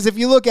 though, because if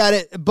you look at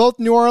it, both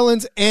New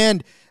Orleans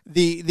and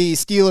the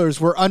Steelers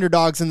were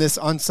underdogs in this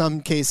on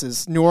some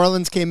cases. New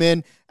Orleans came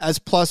in as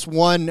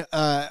 +1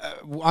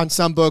 on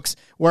some books,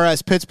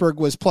 whereas Pittsburgh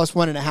was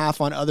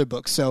 +1.5 on other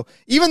books. So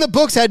even the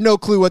books had no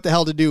clue what the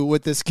hell to do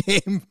with this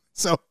game.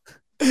 So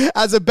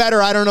as a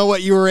bettor, I don't know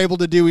what you were able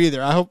to do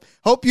either. I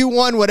hope you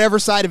won whatever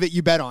side of it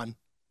you bet on.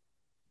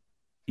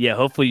 Yeah,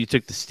 hopefully you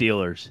took the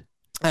Steelers.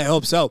 I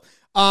hope so.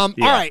 All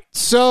right,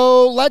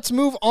 so let's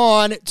move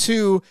on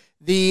to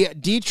the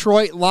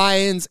Detroit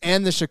Lions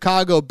and the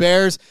Chicago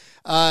Bears.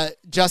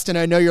 Justin,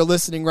 I know you're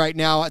listening right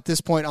now at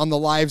this point on the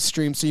live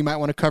stream, so you might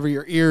want to cover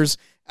your ears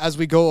as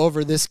we go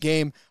over this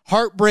game.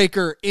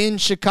 Heartbreaker in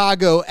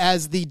Chicago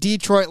as the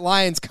Detroit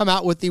Lions come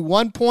out with the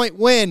 1-point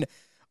win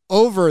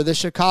over the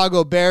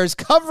Chicago Bears,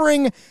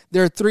 covering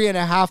their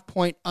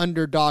 3.5-point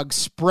underdog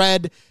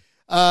spread.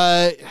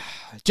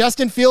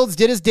 Justin Fields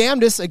did his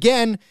damnedest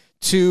again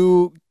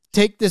to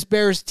take this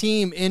Bears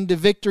team into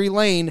victory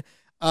lane,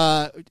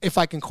 if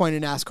I can coin a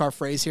NASCAR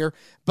phrase here,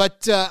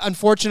 but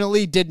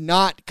unfortunately did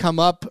not come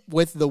up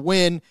with the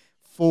win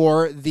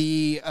for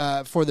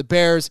the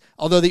Bears,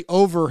 although the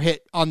over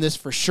hit on this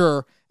for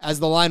sure, as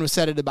the line was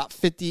set at about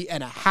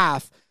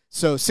 50.5.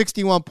 So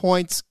 61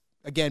 points,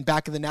 again,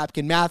 back of the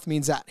napkin math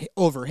means that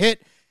over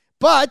hit.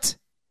 But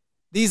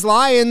these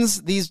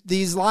Lions,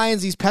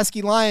 these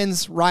pesky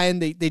Lions, Ryan,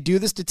 they do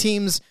this to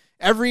teams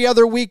every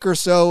other week or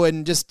so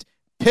and just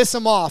piss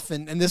them off,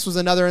 and this was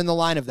another in the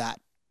line of that.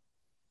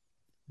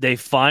 They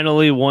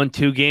finally won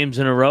 2 games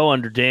in a row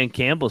under Dan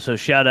Campbell, so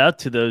shout out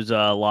to those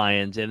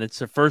Lions. And it's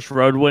the first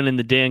road win in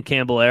the Dan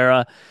Campbell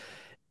era.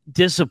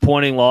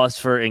 Disappointing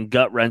loss and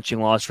gut-wrenching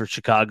loss for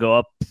Chicago,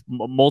 up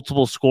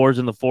multiple scores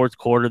in the fourth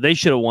quarter. They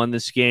should have won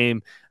this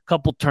game. A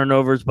couple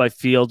turnovers by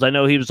Fields. I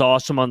know he was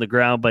awesome on the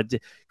ground, but a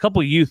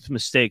couple youth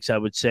mistakes, I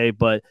would say.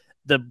 But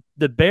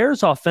the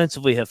Bears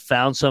offensively have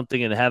found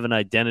something and have an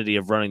identity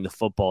of running the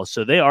football,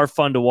 so they are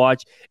fun to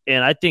watch.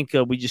 And I think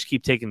we just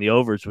keep taking the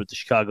overs with the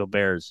Chicago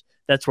Bears.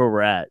 That's where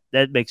we're at.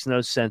 That makes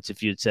no sense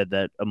if you had said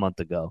that a month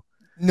ago.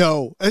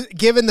 No,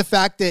 given the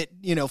fact that,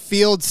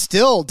 Fields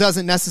still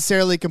doesn't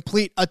necessarily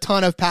complete a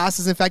ton of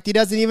passes. In fact, he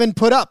doesn't even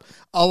put up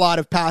a lot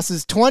of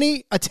passes.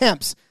 20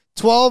 attempts,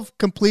 12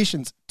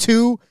 completions,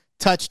 2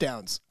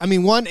 touchdowns. I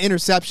mean, 1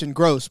 interception,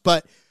 gross,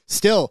 but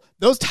still,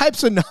 those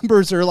types of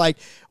numbers are like,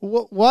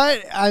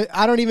 what?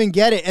 I don't even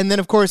get it. And then,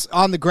 of course,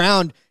 on the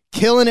ground,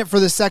 killing it for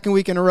the second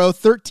week in a row.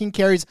 13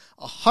 carries,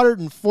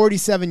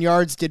 147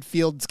 yards did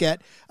Fields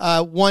get.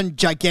 1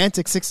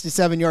 gigantic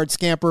 67-yard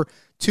scamper,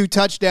 2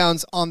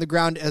 touchdowns on the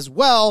ground as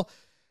well.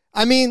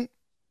 I mean,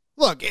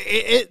 look,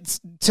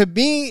 it's to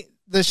me,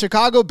 the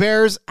Chicago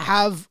Bears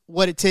have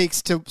what it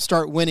takes to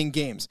start winning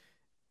games.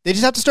 They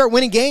just have to start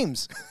winning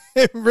games,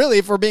 really,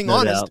 if we're being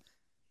honest. Doubt.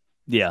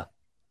 Yeah.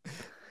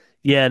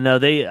 Yeah, no,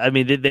 they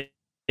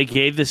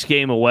gave this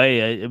game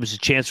away. It was a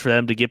chance for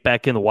them to get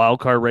back in the wild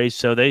card race.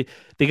 So they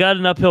got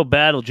an uphill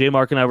battle. J.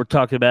 Mark and I were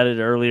talking about it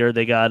earlier.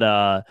 They got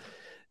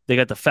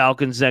the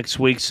Falcons next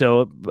week,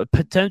 so a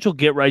potential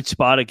get right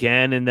spot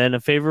again, and then a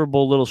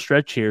favorable little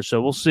stretch here.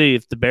 So we'll see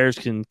if the Bears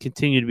can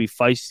continue to be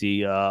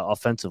feisty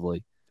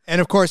offensively. And,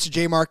 of course,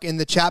 J. Mark in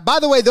the chat. By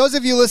the way, those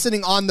of you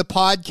listening on the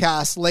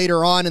podcast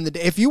later on in the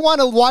day, if you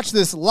want to watch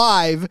this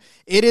live,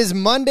 it is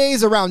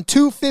Mondays around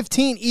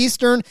 2:15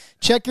 Eastern.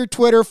 Check your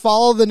Twitter.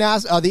 Follow the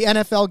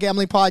NFL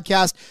Gambling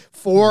Podcast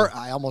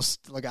I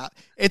almost forgot.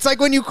 It's like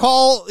when you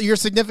call your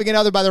significant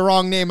other by the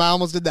wrong name. I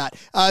almost did that.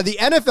 The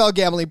NFL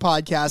Gambling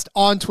Podcast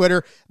on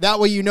Twitter. That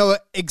way you know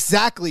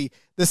exactly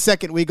the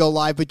second we go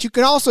live. But you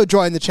can also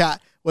join the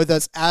chat with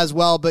us as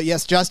well. But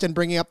yes, Justin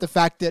bringing up the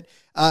fact that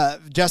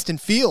Justin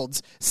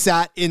Fields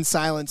sat in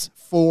silence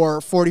for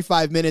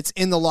 45 minutes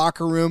in the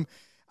locker room.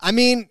 I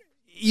mean,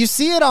 you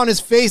see it on his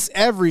face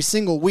every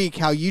single week,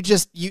 how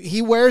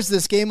he wears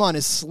this game on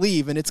his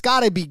sleeve, and it's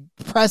got to be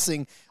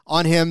pressing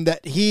on him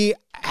that he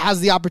has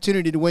the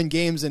opportunity to win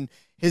games, and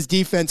his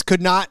defense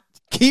could not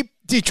keep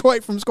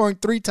Detroit from scoring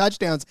 3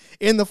 touchdowns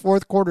in the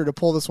fourth quarter to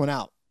pull this one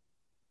out.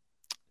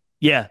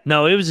 Yeah,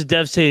 no, it was a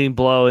devastating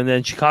blow, and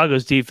then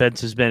Chicago's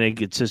defense has been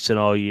inconsistent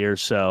all year.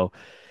 So,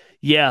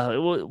 yeah,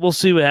 we'll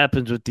see what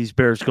happens with these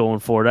Bears going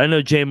forward. I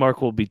know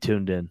J-Mark will be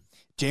tuned in.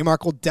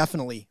 J-Mark will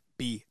definitely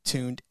be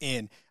tuned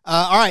in.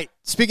 All right,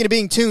 speaking of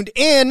being tuned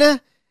in,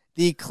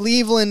 the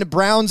Cleveland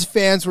Browns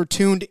fans were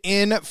tuned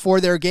in for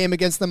their game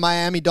against the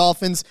Miami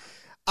Dolphins.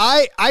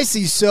 I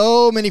see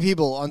so many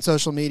people on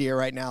social media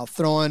right now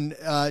throwing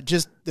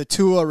just the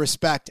Tua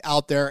respect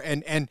out there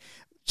and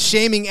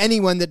shaming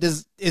anyone that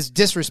is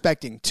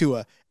disrespecting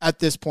Tua at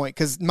this point,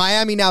 because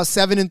Miami now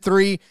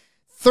 7-3,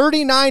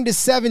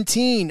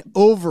 39-17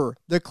 over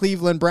the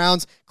Cleveland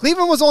Browns.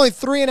 Cleveland was only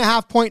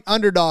 3.5-point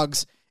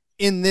underdogs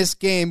in this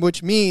game,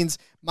 which means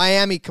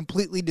Miami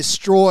completely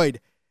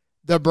destroyed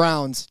the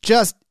Browns.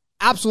 Just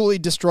absolutely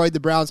destroyed the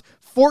Browns.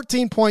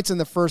 14 points in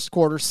the first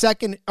quarter,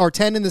 10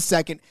 in the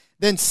second,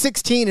 then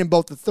 16 in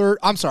both the third.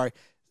 I'm sorry,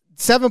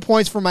 7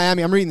 points for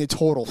Miami. I'm reading the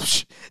total.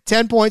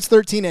 10 points,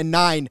 13, and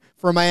 9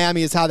 for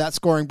Miami is how that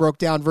scoring broke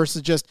down,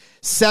 versus just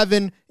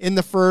 7 in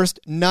the first,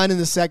 none in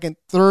the second,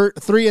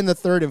 3 in the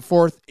third, and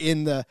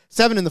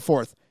 7 in the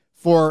fourth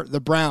for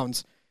the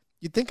Browns.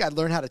 You'd think I'd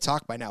learn how to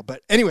talk by now.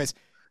 But anyways,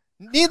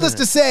 needless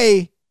to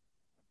say,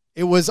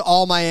 it was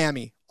all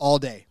Miami all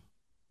day.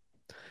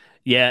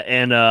 Yeah,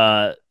 and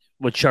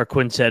what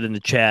Sharquin said in the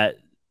chat,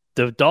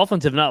 the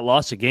Dolphins have not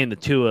lost a game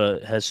that Tua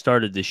has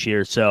started this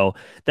year. So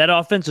that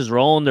offense is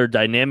rolling. They're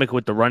dynamic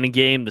with the running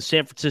game. The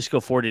San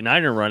Francisco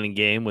 49er running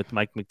game with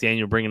Mike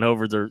McDaniel bringing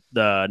over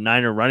the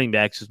Niner running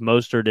backs is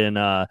Mostert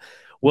and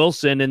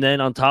Wilson. And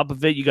then on top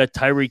of it, you got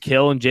Tyreek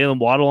Hill and Jalen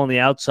Waddle on the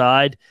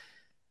outside.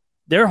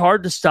 They're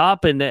hard to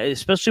stop, and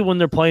especially when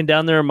they're playing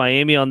down there in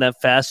Miami on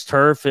that fast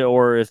turf,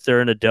 or if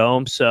they're in a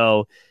dome.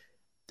 So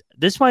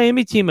this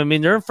Miami team, I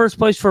mean, they're in first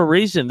place for a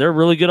reason. They're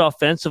really good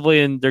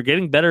offensively, and they're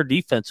getting better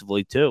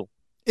defensively too.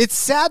 It's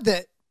sad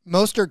that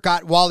Mostert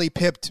got Wally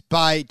pipped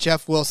by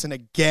Jeff Wilson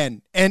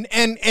again. And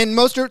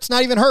Mostert's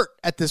not even hurt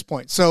at this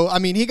point. So, I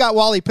mean, he got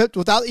Wally pipped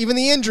without even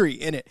the injury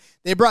in it.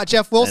 They brought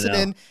Jeff Wilson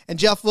in, and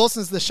Jeff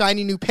Wilson's the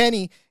shiny new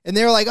penny. And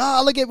they were like,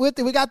 oh, look at what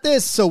we got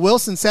this. So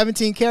Wilson,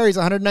 17 carries,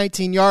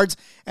 119 yards,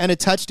 and a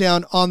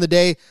touchdown on the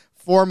day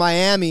for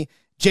Miami.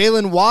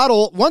 Jalen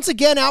Waddle, once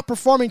again,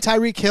 outperforming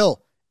Tyreek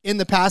Hill in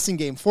the passing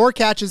game. 4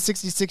 catches,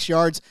 66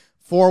 yards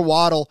for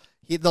Waddle,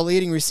 the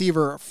leading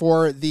receiver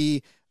for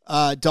the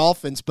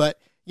Dolphins. But,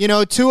 you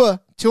know,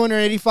 Tua,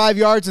 285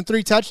 yards and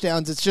 3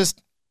 touchdowns. It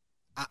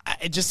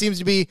just seems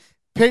to be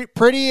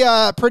pretty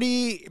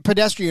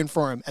pedestrian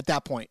for him at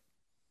that point.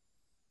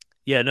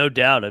 Yeah, no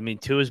doubt. I mean,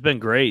 Tua's been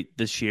great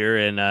this year,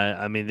 and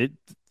I mean,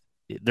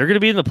 they're going to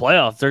be in the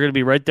playoffs. They're going to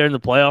be right there in the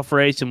playoff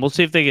race, and we'll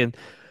see if they can.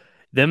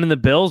 Them and the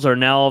Bills are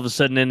now all of a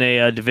sudden in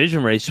a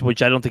division race,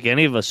 which I don't think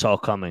any of us saw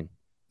coming.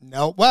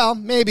 No, well,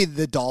 maybe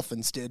the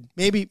Dolphins did.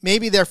 Maybe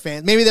their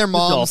fans, maybe their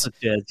moms, the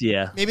Dolphins did,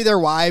 yeah. Maybe their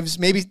wives,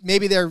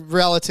 maybe their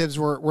relatives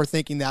were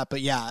thinking that.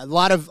 But yeah, a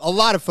lot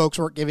of folks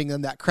weren't giving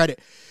them that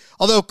credit.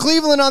 Although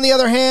Cleveland, on the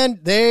other hand,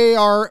 they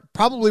are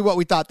probably what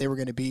we thought they were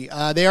going to be.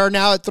 They are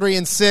now at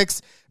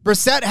 3-6.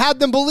 Brissett had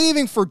them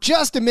believing for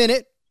just a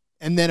minute,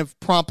 and then have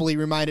promptly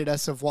reminded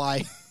us of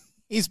why.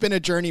 He's been a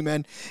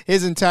journeyman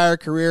his entire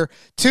career.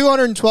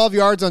 212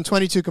 yards on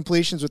 22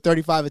 completions with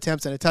 35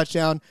 attempts and a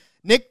touchdown.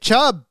 Nick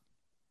Chubb,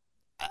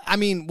 I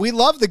mean, we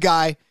love the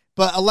guy,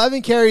 but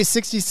 11 carries,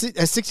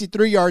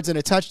 63 yards and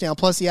a touchdown,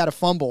 plus he had a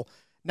fumble.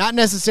 Not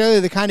necessarily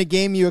the kind of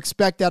game you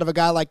expect out of a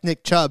guy like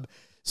Nick Chubb.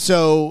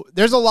 So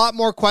there's a lot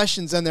more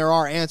questions than there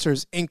are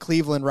answers in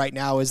Cleveland right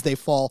now as they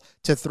fall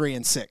to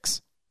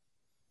 3-6.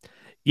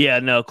 Yeah,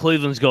 no,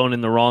 Cleveland's going in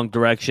the wrong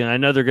direction. I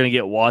know they're going to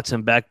get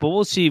Watson back, but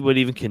we'll see what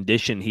even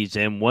condition he's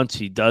in once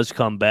he does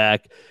come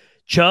back.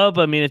 Chubb,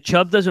 I mean, if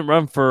Chubb doesn't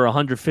run for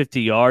 150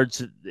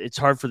 yards, it's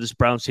hard for this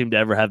Browns team to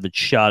ever have a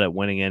shot at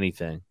winning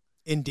anything.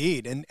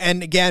 Indeed.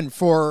 And again,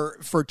 for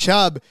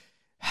Chubb,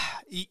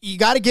 you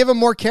got to give him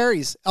more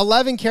carries.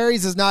 11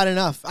 carries is not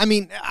enough. I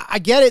mean, I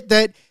get it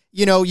that,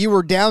 you know, you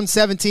were down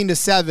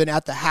 17-7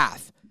 at the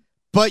half,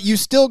 but you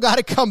still got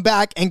to come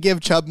back and give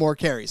Chubb more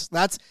carries.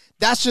 That's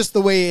just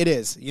the way it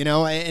is, you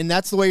know, and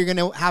that's the way you're going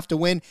to have to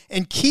win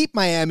and keep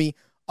Miami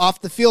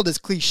off the field. As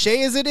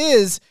cliche as it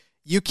is,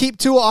 you keep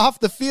Tua off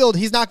the field,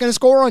 he's not going to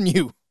score on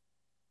you.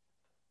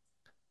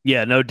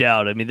 Yeah, no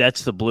doubt. I mean,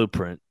 that's the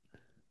blueprint.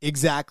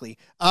 Exactly.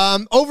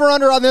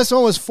 Over-under on this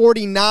one was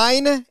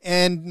 49,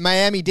 and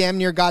Miami damn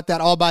near got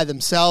that all by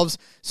themselves.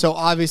 So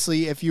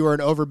obviously, if you were an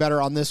over-better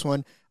on this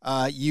one,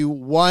 you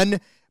won.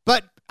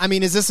 But, I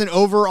mean, is this an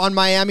over on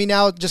Miami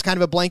now? Just kind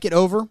of a blanket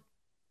over?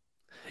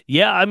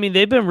 Yeah, I mean,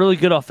 they've been really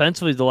good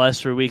offensively the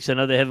last 3 weeks. I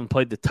know they haven't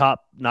played the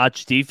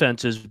top-notch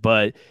defenses,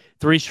 but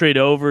 3 straight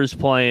overs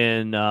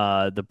playing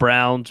the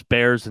Browns,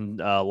 Bears, and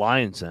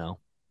Lions now.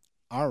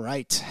 All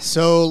right.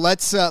 So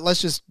let's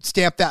just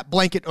stamp that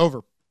blanket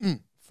over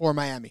for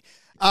Miami.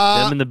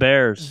 Them and the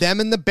Bears. Them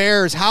and the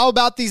Bears. How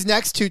about these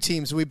next 2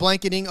 teams? Are we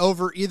blanketing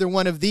over either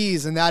one of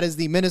these? And that is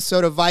the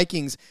Minnesota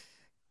Vikings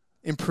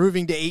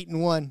improving to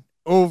 8-1.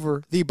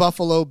 over the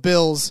Buffalo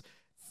Bills.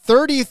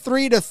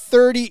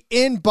 33-30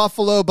 in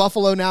Buffalo.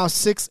 Buffalo now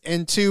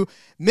 6-2.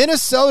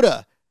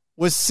 Minnesota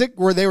was sick,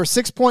 where they were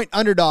 6-point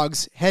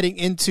underdogs heading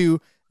into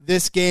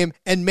this game,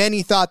 and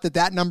many thought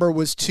that number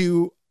was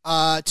too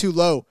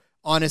low,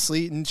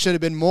 honestly, and should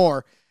have been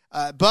more.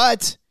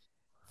 But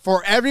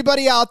for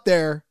everybody out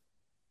there,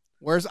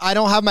 I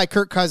don't have my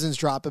Kirk Cousins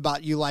drop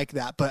about you like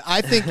that, but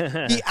I think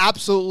he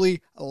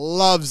absolutely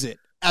loves it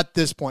at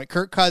this point.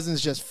 Kirk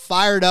Cousins just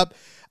fired up.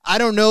 I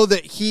don't know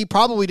that he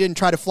probably didn't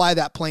try to fly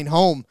that plane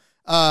home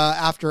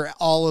after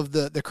all of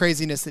the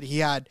craziness that he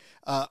had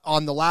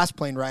on the last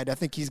plane ride. I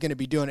think he's going to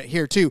be doing it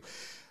here too.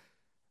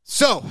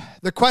 So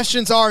the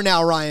questions are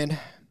now, Ryan,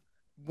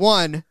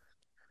 1,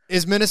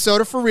 is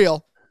Minnesota for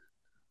real?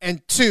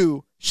 And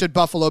 2, should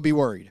Buffalo be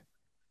worried?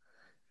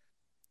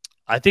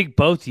 I think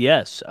both,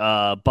 yes.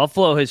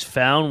 Buffalo has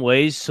found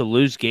ways to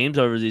lose games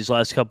over these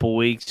last couple of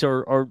weeks,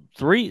 or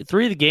three of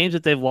the games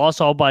that they've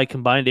lost all by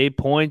combined 8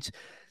 points,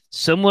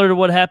 similar to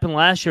what happened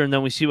last year. And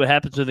then we see what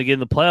happens when they get in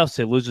the playoffs.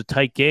 They lose a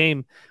tight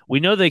game. We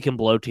know they can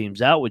blow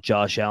teams out with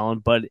Josh Allen,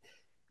 but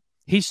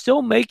he's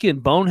still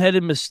making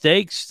boneheaded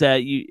mistakes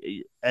that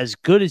as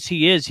good as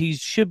he is, he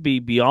should be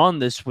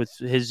beyond this with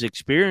his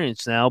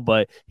experience now,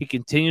 but he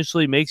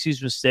continuously makes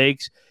these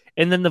mistakes.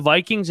 And then the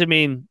Vikings, I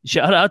mean,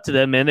 shout out to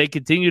them, man. They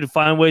continue to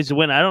find ways to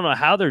win. I don't know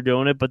how they're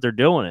doing it, but they're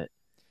doing it.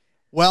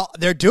 Well,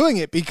 they're doing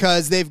it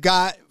because they've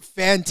got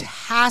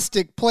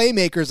fantastic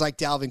playmakers like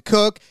Dalvin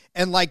Cook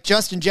and like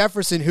Justin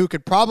Jefferson, who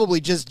could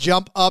probably just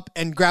jump up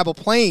and grab a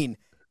plane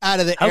out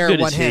of the air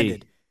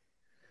one-handed.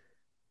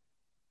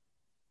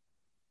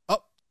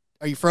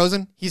 Are you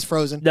frozen? He's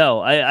frozen.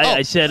 No,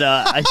 I said,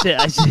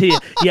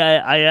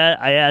 yeah.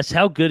 I asked,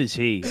 how good is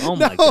he? Oh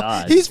my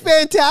God, he's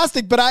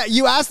fantastic. But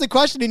you asked the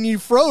question and you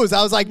froze.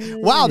 I was like,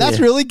 wow, that's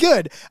really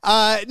good.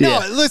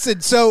 Listen.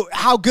 So,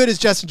 how good is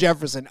Justin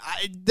Jefferson?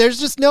 There's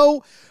just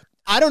no.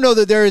 I don't know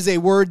that there is a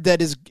word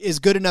that is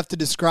good enough to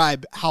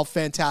describe how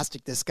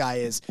fantastic this guy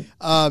is.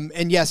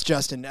 And yes,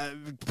 Justin,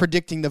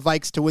 predicting the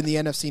Vikes to win the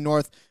NFC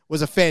North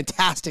was a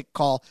fantastic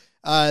call.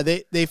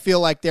 They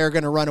feel like they're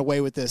going to run away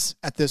with this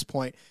at this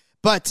point.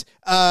 But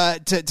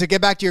to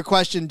get back to your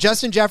question,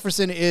 Justin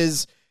Jefferson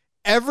is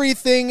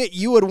everything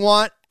you would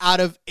want out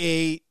of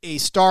a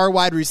star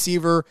wide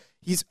receiver.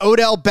 He's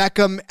Odell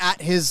Beckham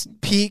at his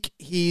peak.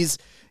 He's,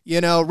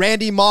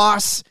 Randy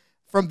Moss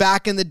from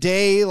back in the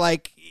day.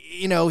 Like,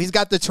 he's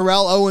got the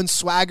Terrell Owens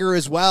swagger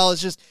as well.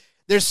 It's just,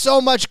 there's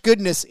so much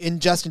goodness in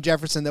Justin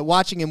Jefferson that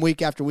watching him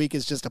week after week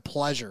is just a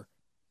pleasure.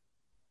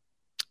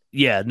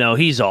 Yeah, no,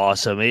 he's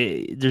awesome.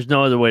 There's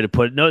no other way to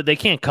put it. No, they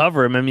can't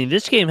cover him. I mean,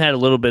 this game had a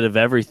little bit of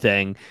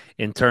everything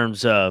in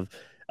terms of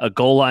a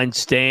goal line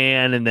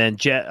stand and then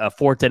a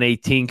 4th and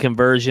 18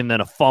 conversion,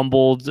 then a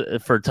fumbled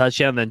for a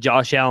touchdown. Then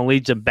Josh Allen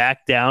leads them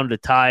back down to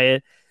tie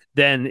it.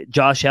 Then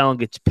Josh Allen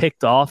gets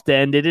picked off to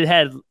end it. It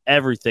had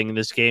everything in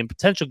this game,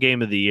 potential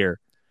game of the year.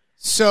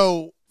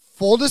 So,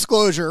 full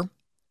disclosure,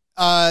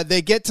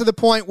 they get to the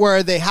point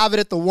where they have it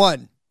at the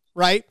 1,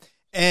 right?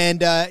 And,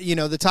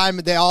 the time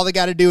all they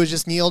got to do is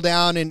just kneel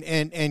down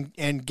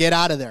and get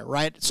out of there,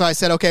 right? So I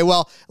said, okay,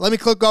 well, let me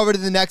click over to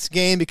the next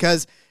game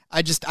because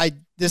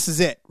this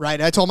is it,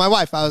 right? I told my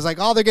wife, I was like,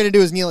 all they're going to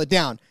do is kneel it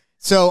down.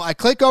 So I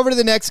click over to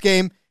the next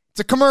game. It's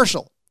a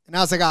commercial. And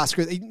I was like,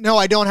 screw it. No,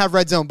 I don't have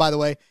Red Zone, by the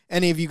way.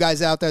 Any of you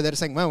guys out there that are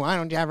saying, well, why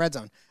don't you have Red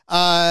Zone?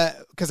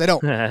 Because I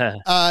don't.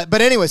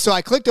 But anyway, so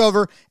I clicked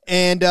over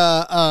and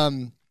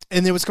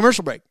there was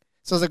commercial break.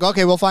 So I was like,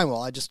 okay, well, fine.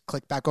 Well, I just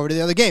click back over to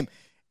the other game.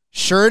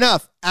 Sure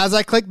enough, as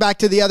I click back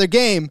to the other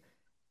game,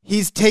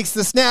 he takes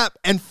the snap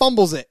and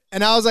fumbles it.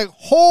 And I was like,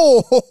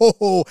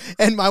 ho.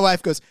 And my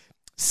wife goes,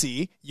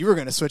 see, you were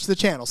going to switch the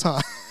channels, huh?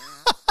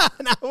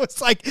 And I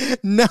was like,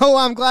 no,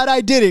 I'm glad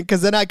I didn't,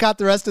 because then I caught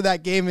the rest of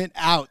that game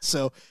out.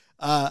 So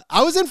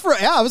I was in for,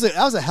 that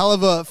was a hell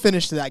of a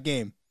finish to that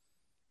game.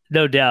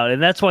 No doubt. And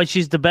that's why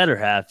she's the better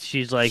half.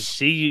 She's like,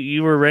 see,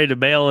 you were ready to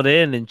mail it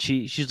in. And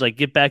she's like,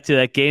 get back to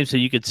that game so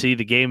you could see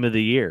the game of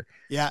the year.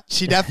 Yeah,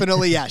 she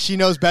definitely, she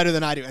knows better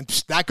than I do. And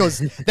that goes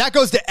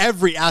to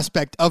every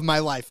aspect of my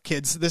life,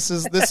 kids. This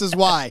is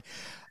why.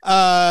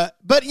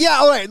 But yeah,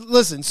 all right,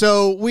 listen.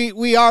 So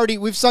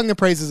we've sung the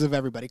praises of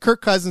everybody.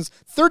 Kirk Cousins,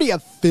 30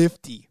 of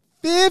 50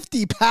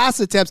 pass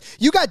attempts.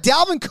 You got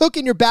Dalvin Cook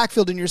in your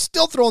backfield and you're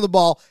still throwing the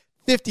ball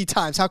 50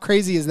 times. How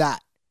crazy is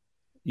that?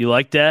 You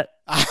like that?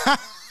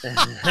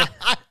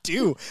 I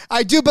do.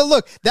 But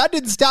look, that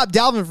didn't stop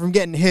Dalvin from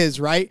getting his,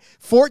 right?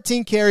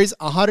 14 carries,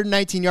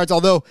 119 yards,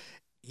 although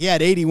he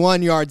had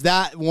 81 yards.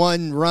 That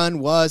one run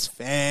was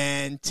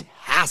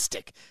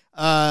fantastic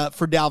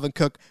for Dalvin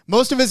Cook.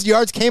 Most of his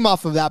yards came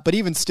off of that, but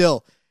even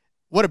still,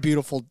 what a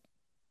beautiful,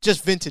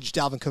 just vintage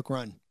Dalvin Cook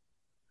run.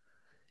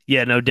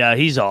 Yeah, no doubt.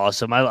 He's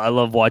awesome. I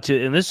love watching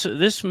it. And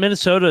this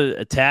Minnesota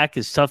attack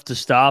is tough to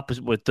stop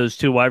with those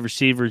two wide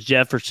receivers,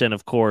 Jefferson,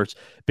 of course,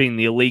 being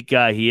the elite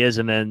guy he is,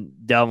 and then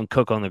Dalvin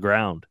Cook on the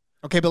ground.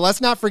 Okay, but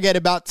let's not forget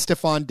about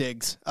Stephon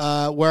Diggs,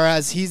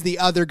 whereas he's the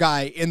other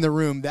guy in the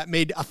room that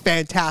made a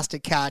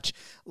fantastic catch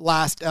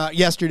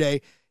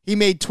yesterday. He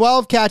made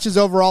 12 catches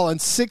overall on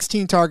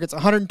 16 targets,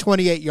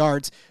 128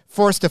 yards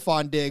for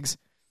Stephon Diggs.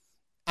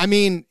 I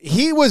mean,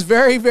 he was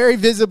very, very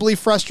visibly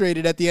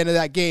frustrated at the end of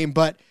that game,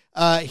 but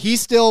he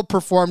still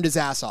performed his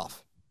ass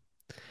off.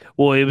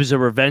 Well, it was a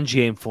revenge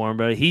game for him,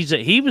 but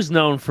he was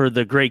known for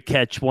the great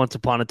catch once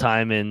upon a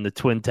time in the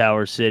Twin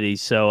Tower City.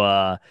 So,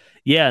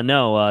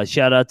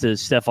 shout out to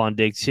Stephon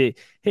Diggs.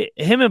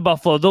 Him and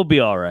Buffalo, they'll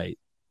be all right.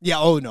 Yeah,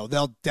 no,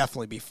 they'll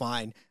definitely be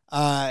fine.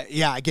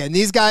 Again,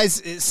 these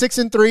guys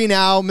 6-3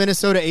 now,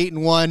 Minnesota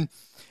 8-1.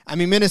 I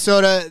mean,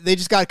 Minnesota, they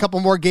just got a couple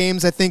more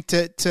games, I think,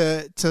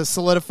 to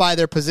solidify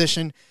their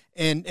position,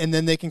 and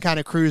then they can kind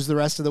of cruise the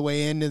rest of the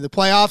way into the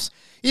playoffs,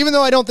 even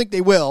though I don't think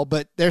they will,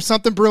 but there's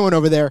something brewing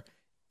over there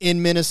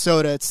in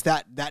Minnesota. It's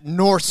that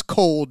Norse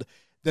cold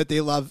that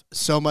they love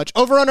so much.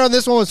 Over-under on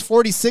this one was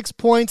 46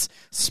 points.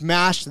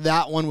 Smashed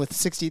that one with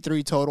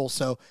 63 total.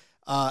 So,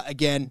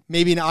 again,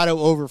 maybe an auto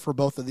over for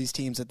both of these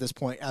teams at this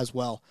point as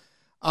well.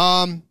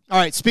 All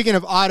right, speaking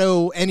of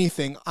auto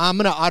anything, I'm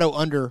going to auto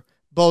under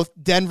both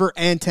Denver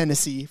and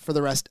Tennessee for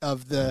the rest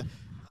of the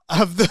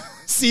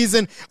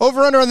season.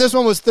 Over-under on this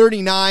one was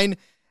 39.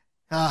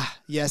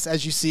 Yes,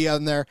 as you see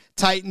on there,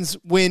 Titans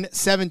win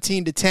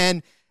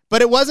 17-10.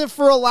 But it wasn't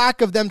for a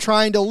lack of them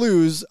trying to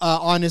lose,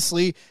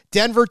 honestly.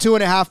 Denver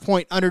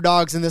 2.5-point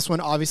underdogs in this one.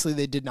 Obviously,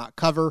 they did not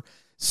cover.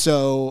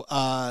 So,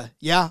 I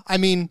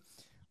mean,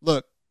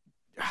 look,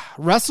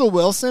 Russell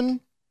Wilson,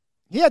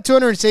 he had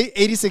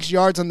 286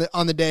 yards on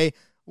the day,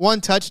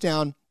 1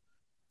 touchdown.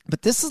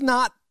 But this is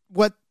not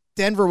what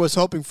Denver was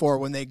hoping for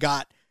when they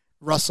got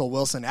Russell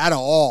Wilson at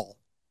all.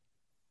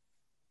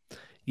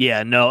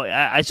 Yeah, no,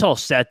 I saw a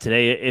stat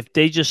today. If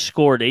they just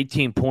scored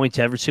 18 points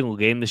every single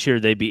game this year,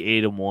 they'd be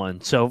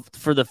 8-1. So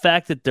for the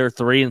fact that they're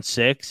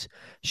 3-6,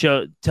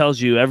 tells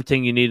you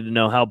everything you need to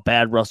know how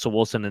bad Russell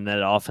Wilson and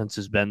that offense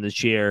has been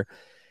this year.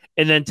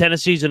 And then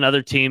Tennessee's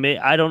another team.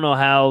 I don't know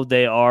how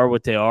they are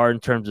what they are in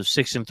terms of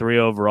 6-3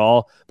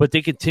 overall, but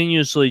they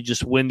continuously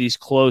just win these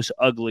close,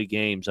 ugly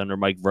games under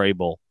Mike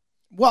Vrabel.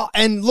 Well,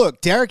 and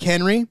look, Derrick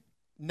Henry,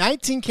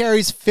 19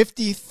 carries,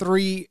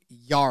 53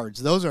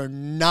 yards. Those are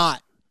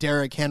not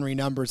Derrick Henry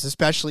numbers,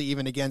 especially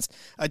even against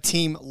a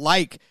team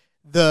like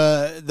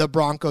the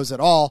Broncos at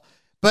all.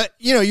 But,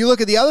 you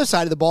look at the other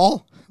side of the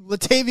ball,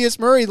 Latavius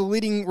Murray, the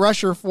leading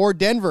rusher for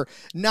Denver,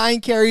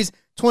 9 carries,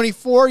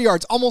 24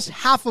 yards. Almost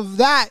half of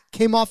that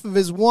came off of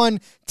his 1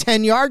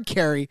 10-yard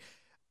carry.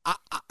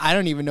 I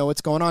don't even know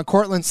what's going on.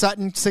 Cortland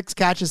Sutton, 6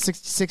 catches,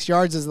 66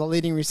 yards as the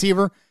leading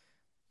receiver.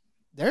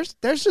 There's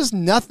just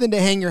nothing to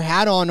hang your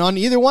hat on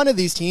either one of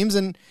these teams.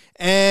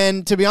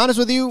 And to be honest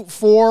with you,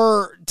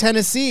 for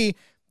Tennessee,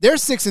 they're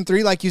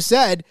 6-3, like you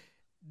said.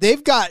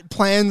 They've got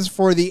plans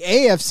for the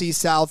AFC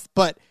South,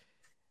 but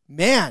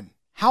man,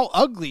 how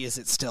ugly is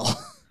it still?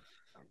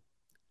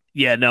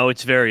 Yeah, no,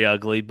 it's very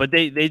ugly. But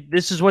they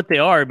this is what they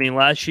are. I mean,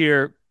 last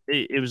year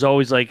it was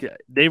always like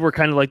they were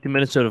kind of like the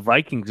Minnesota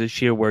Vikings this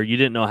year, where you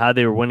didn't know how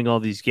they were winning all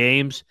these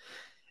games.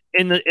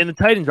 And the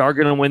Titans are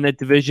going to win that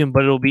division,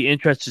 but it'll be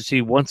interesting to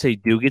see once they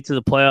do get to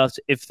the playoffs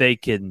if they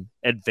can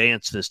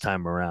advance this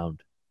time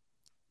around.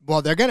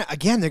 Well, they're gonna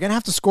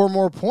have to score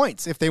more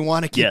points if they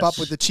want to keep up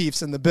with the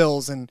Chiefs and the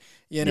Bills and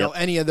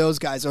any of those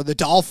guys, or the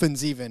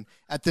Dolphins even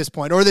at this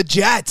point, or the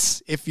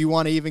Jets if you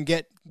want to even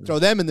throw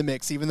them in the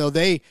mix, even though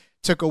they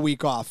took a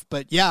week off.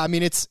 But yeah, I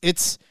mean it's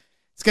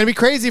gonna be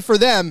crazy for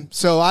them.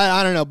 So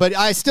I don't know, but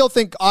I still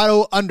think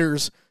auto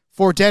unders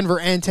for Denver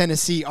and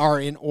Tennessee are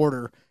in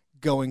order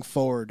going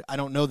forward. I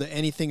don't know that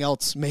anything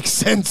else makes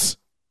sense.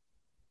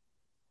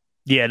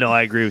 Yeah, no,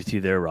 I agree with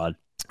you there, Rod.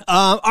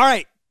 All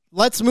right.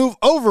 Let's move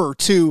over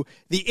to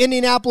the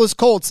Indianapolis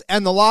Colts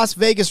and the Las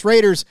Vegas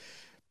Raiders.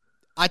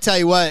 I tell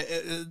you what,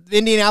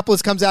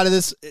 Indianapolis comes out of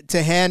this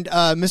to hand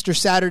Mr.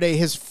 Saturday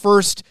his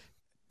first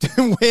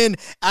win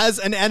as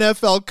an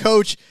NFL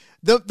coach.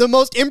 The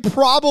most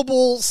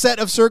improbable set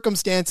of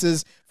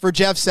circumstances for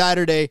Jeff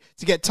Saturday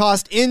to get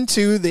tossed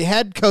into the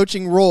head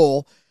coaching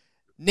role,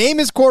 name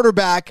his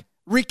quarterback,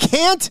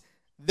 recant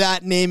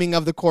that naming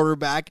of the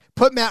quarterback,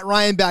 put Matt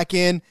Ryan back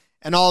in,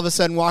 and all of a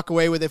sudden walk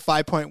away with a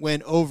 5-point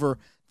win over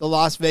the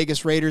Las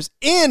Vegas Raiders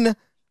in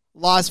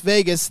Las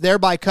Vegas,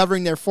 thereby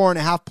covering their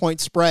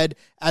 4.5-point spread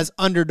as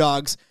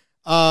underdogs.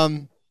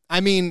 I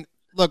mean,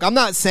 look, I'm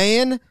not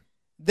saying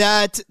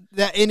that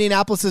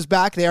Indianapolis is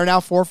back. They are now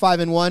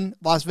 4-5-1.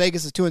 Las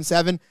Vegas is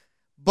 2-7.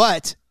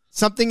 But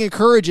something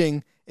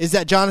encouraging is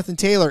that Jonathan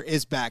Taylor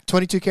is back.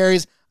 22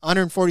 carries,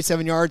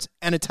 147 yards,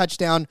 and a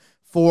touchdown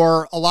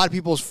for a lot of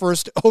people's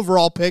first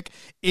overall pick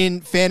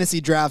in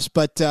fantasy drafts.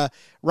 But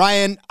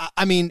Ryan,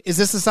 I mean, is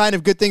this a sign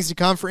of good things to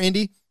come for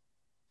Indy?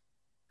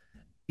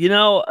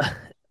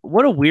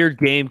 What a weird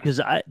game, because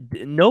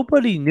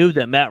nobody knew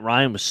that Matt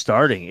Ryan was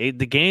starting.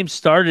 The game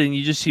started, and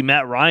you just see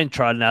Matt Ryan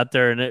trotting out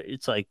there, and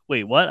it's like,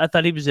 wait, what? I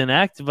thought he was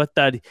inactive. I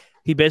thought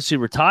he basically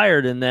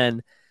retired. And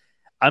then,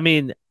 I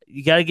mean,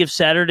 you got to give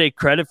Saturday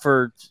credit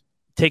for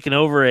taking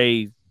over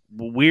a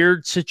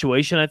weird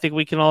situation. I think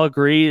we can all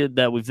agree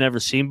that we've never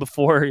seen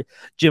before.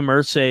 Jim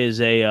Irsay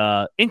is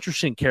a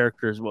interesting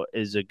character,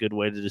 is a good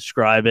way to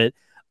describe it.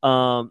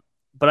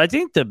 But I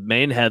think the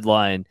main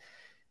headline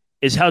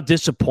is how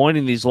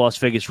disappointing these Las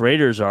Vegas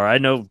Raiders are. I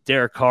know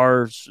Derek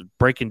Carr's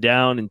breaking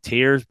down in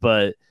tears,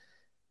 but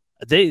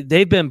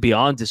they've been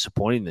beyond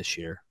disappointing this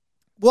year.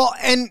 Well,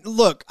 and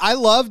look, I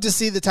love to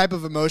see the type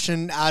of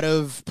emotion out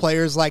of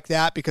players like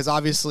that because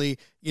obviously,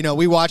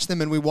 we watch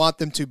them and we want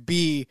them to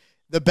be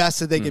the best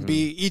that they can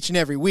be each and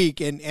every week.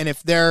 And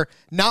if they're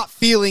not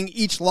feeling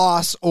each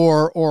loss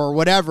or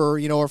whatever,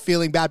 or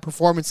feeling bad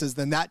performances,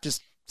 then that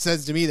just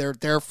says to me they're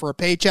there for a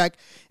paycheck.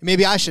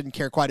 Maybe I shouldn't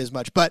care quite as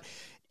much. But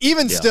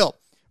even still,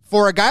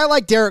 for a guy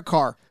like Derek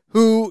Carr,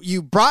 who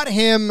you brought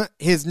him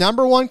his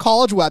number one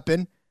college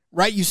weapon,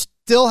 right? You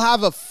still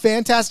have a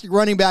fantastic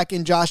running back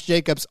in Josh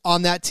Jacobs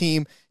on that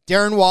team.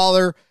 Darren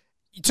Waller,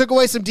 you took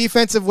away some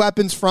defensive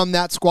weapons from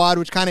that squad,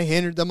 which kind of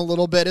hindered them a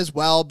little bit as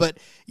well. But,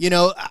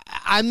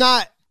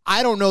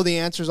 I don't know the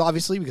answers,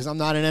 obviously, because I'm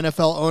not an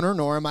NFL owner,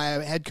 nor am I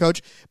a head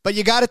coach. But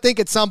you got to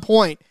think at some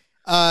point,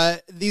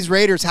 these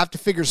Raiders have to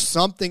figure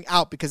something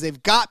out because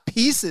they've got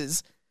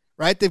pieces,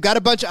 right? They've got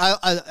a bunch of,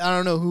 I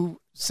don't know who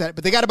said it,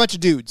 but they got a bunch of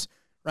dudes,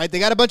 right? They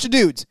got a bunch of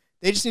dudes.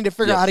 They just need to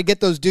figure out how to get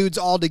those dudes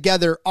all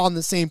together on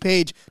the same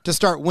page to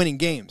start winning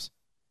games.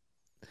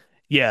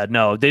 Yeah,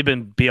 no, they've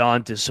been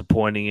beyond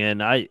disappointing,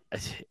 and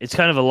it's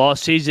kind of a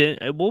lost season.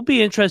 It will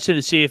be interesting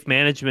to see if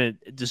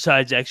management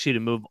decides actually to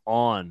move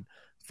on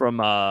from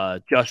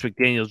Josh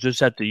McDaniels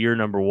just after year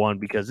number one,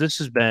 because this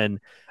has been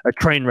a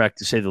train wreck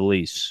to say the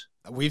least.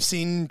 We've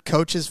seen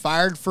coaches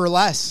fired for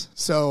less,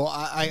 so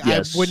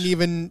I wouldn't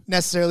even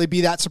necessarily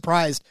be that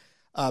surprised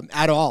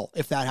at all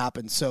if that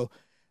happens. So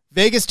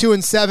Vegas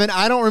 2-7.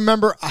 I don't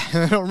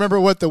remember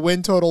what the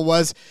win total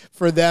was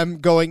for them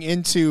going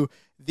into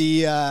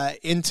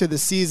the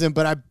season,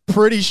 but I'm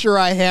pretty sure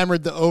I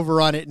hammered the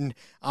over on it, and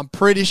I'm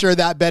pretty sure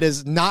that bet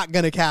is not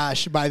going to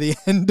cash by the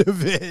end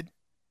of it.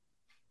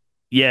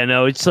 Yeah,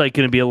 no, it's like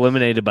going to be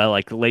eliminated by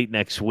like late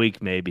next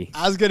week, maybe.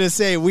 I was going to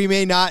say we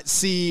may not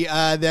see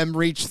them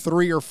reach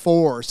 3 or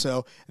 4,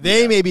 so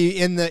they may be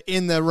in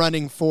the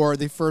running for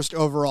the first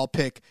overall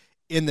pick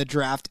in the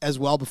draft as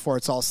well before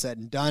it's all said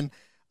and done.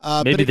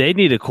 Maybe they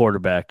need a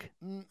quarterback.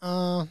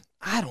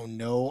 I don't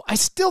know. I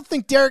still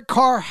think Derek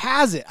Carr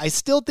has it. I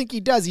still think he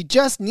does. He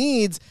just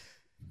needs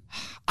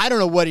 – I don't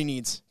know what he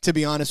needs, to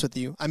be honest with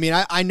you. I mean,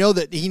 I know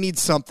that he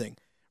needs something,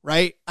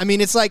 right? I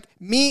mean, it's like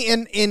me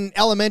in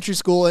elementary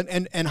school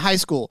and high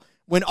school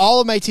when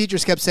all of my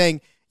teachers kept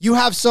saying, you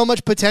have so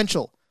much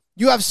potential.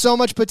 You have so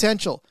much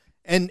potential.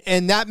 And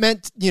that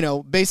meant,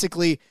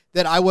 basically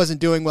that I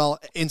wasn't doing well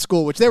in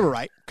school, which they were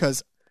right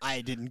because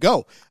I didn't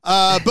go.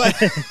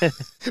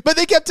 But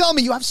they kept telling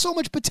me, you have so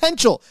much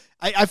potential.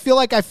 I feel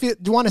like do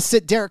you want to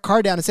sit Derek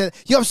Carr down and say,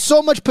 you have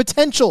so much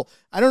potential.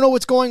 I don't know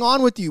what's going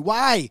on with you.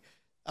 Why?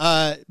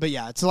 But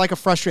yeah, it's like a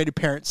frustrated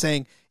parent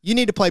saying, you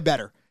need to play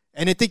better.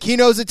 And I think he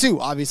knows it too,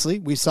 obviously.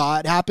 We saw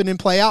it happen and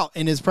play out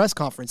in his press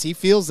conference. He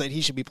feels that he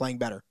should be playing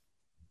better.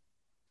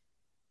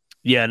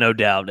 Yeah, no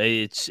doubt.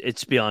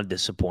 It's beyond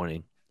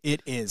disappointing.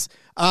 It is.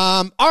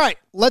 All right,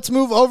 let's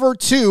move over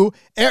to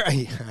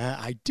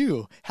I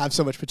do have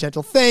so much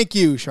potential. Thank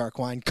you,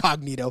 Sharkwine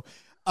Cognito.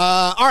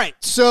 All right,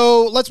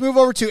 so let's move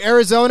over to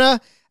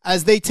Arizona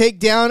as they take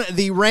down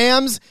the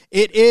Rams.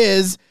 It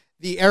is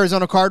the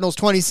Arizona Cardinals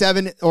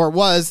 27, or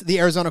was the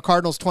Arizona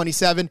Cardinals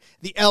 27,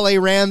 the LA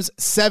Rams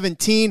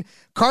 17.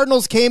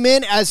 Cardinals came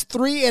in as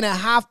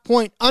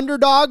 3.5-point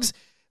underdogs,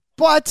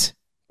 but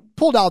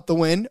pulled out the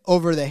win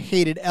over the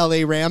hated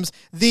LA Rams.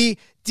 The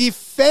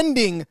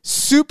defending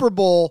Super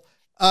Bowl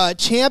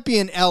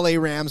champion LA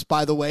Rams,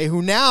 by the way,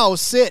 who now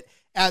sit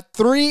at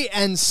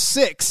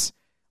 3-6,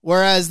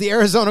 whereas the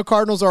Arizona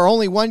Cardinals are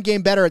only one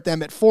game better at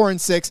them at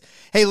 4-6.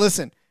 Hey,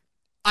 listen,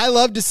 I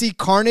love to see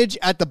carnage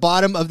at the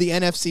bottom of the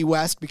NFC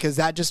West because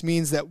that just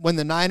means that when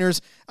the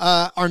Niners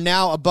are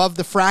now above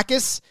the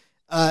fracas,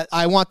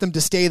 I want them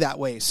to stay that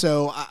way.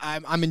 So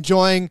I'm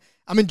enjoying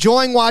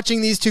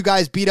watching these two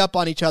guys beat up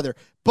on each other.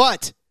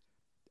 But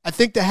I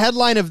think the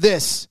headline of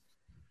this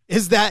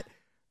is that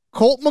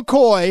Colt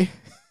McCoy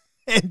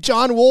and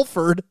John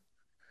Wolford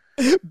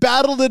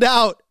battled it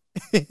out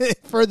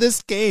for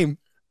this game.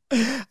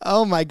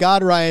 Oh my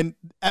God, Ryan.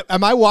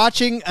 Am I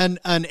watching an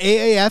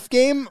AAF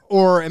game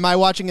or am I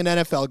watching an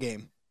NFL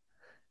game?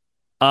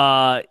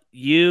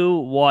 You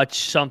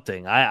watch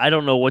something. I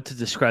don't know what to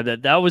describe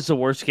that. That was the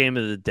worst game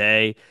of the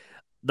day.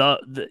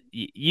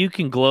 You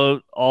can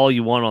gloat all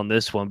you want on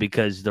this one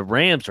because the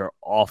Rams are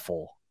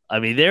awful. I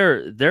mean,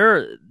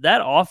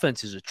 that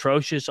offense is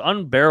atrocious,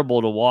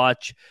 unbearable to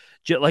watch.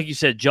 Like you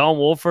said, John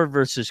Wolford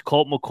versus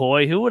Colt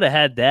McCoy. Who would have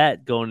had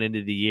that going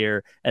into the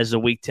year as a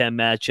Week 10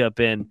 matchup?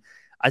 And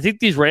I think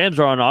these Rams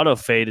are on auto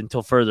fade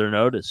until further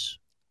notice.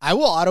 I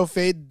will auto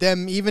fade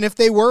them even if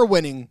they were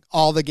winning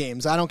all the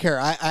games. I don't care.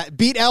 I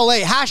beat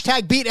LA.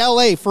 Hashtag beat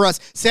LA for us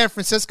San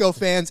Francisco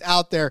fans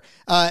out there.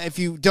 If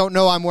you don't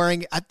know, I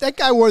think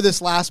I wore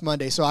this last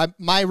Monday. So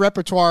my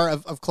repertoire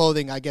of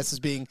clothing, I guess, is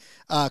being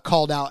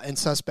called out and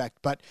suspect.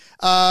 But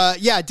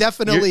yeah,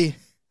 definitely.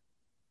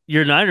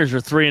 Your Niners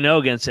are 3-0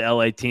 against the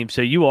LA team,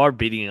 so you are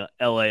beating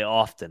LA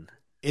often.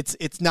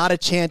 It's not a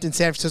chant in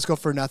San Francisco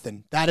for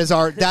nothing. That is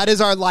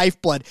our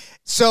lifeblood.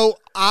 So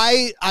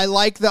I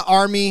like the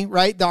Army,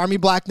 right? The Army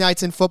Black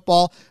Knights in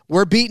football.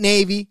 We're beat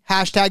Navy.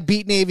 #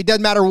 beat Navy.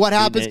 Doesn't matter what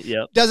happens.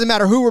 Doesn't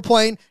matter who we're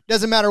playing.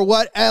 Doesn't matter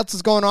what else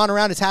is going on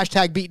around. It's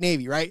 # beat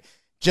Navy, right?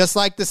 Just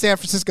like the San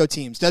Francisco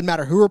teams. Doesn't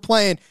matter who we're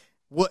playing.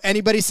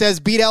 Anybody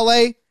says beat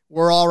LA,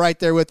 we're all right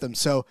there with them.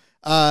 So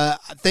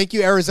thank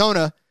you,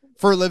 Arizona,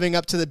 for living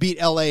up to the beat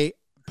LA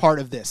part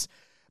of this.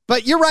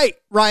 But you're right,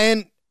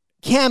 Ryan.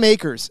 Cam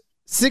Akers,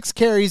 6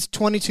 carries,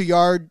 22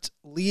 yards,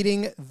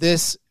 leading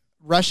this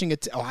rushing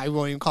attack. I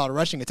won't even call it a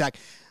rushing attack.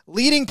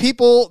 Leading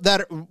people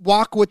that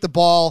walk with the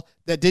ball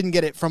that didn't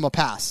get it from a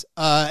pass.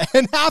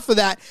 And half of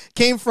that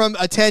came from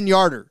a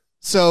 10-yarder.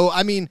 So,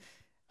 I mean,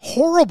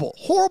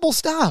 horrible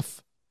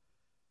stuff.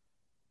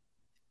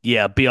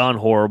 Yeah, beyond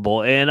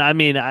horrible. And, I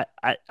mean, I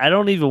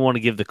don't even want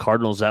to give the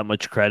Cardinals that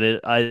much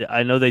credit.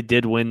 I know they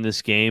did win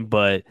this game,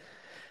 but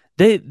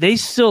They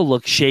still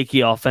look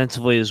shaky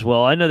offensively as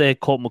well. I know they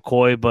had Colt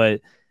McCoy,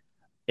 but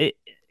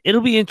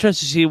it'll be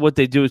interesting to see what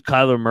they do with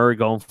Kyler Murray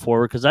going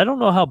forward because I don't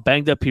know how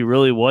banged up he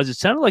really was. It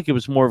sounded like it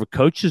was more of a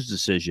coach's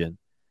decision.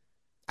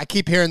 I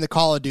keep hearing the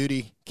Call of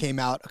Duty came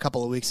out a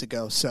couple of weeks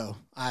ago, so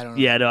I don't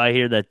know. Yeah, no, I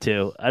hear that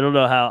too. I don't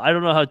know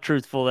how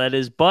truthful that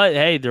is, but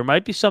hey, there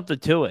might be something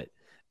to it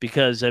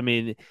because I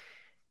mean,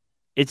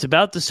 it's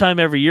about this time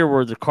every year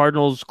where the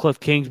Cardinals, Cliff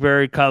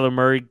Kingsbury, Kyler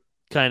Murray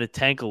kind of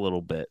tank a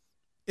little bit.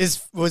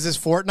 Was his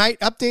Fortnite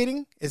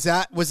updating?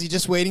 Was he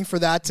just waiting for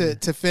that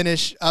to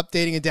finish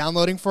updating and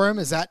downloading for him?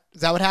 Is that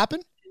what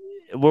happened?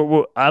 I'm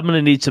going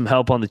to need some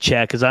help on the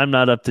chat because I'm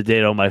not up to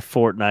date on my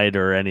Fortnite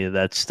or any of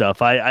that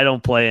stuff. I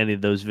don't play any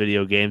of those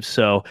video games,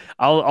 so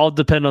I'll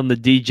depend on the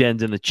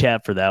D-gens in the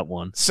chat for that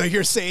one. So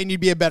you're saying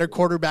you'd be a better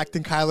quarterback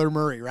than Kyler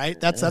Murray, right?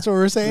 That's what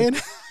we're saying.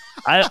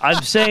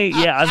 I'm saying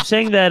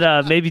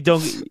that maybe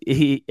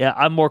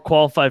I'm more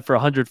qualified for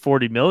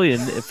 $140 million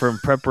from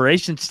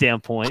preparation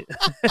standpoint.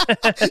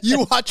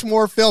 You watch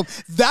more film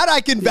that I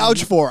can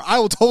vouch for. I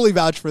will totally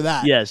vouch for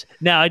that. Yes.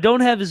 Now I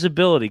don't have his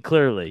ability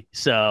clearly,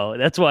 so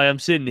that's why I'm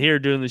sitting here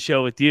doing the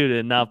show with you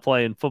and not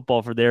playing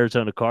football for the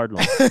Arizona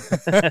Cardinals.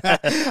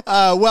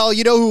 Well,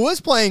 you know who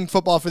was playing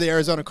football for the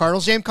Arizona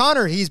Cardinals? James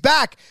Conner. He's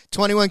back.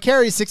 21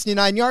 carries,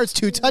 69 yards,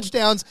 2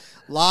 touchdowns.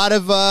 A lot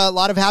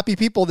of happy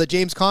people that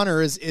James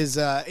Conner is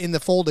in the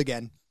fold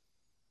again.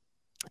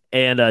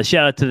 And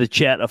shout out to the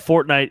chat. A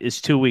fortnight is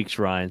 2 weeks,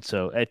 Ryan.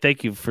 So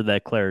thank you for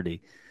that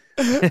clarity.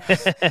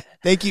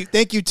 Thank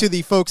you to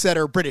the folks that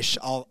are British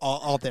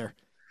all there.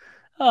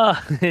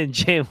 And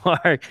J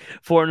Mark,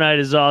 Fortnite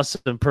is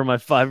awesome. Per my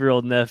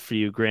 5-year-old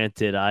nephew,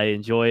 granted, I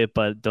enjoy it,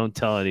 but don't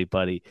tell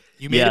anybody.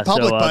 You made it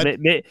public,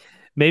 bud.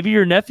 Maybe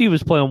your nephew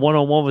was playing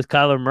 1-on-1 with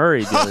Kyler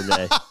Murray the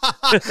other day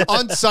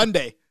on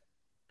Sunday.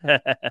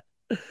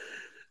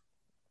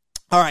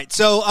 All right,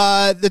 so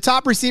the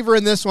top receiver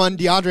in this one,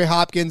 DeAndre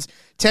Hopkins,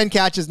 10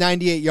 catches,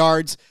 98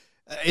 yards.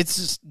 It's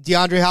just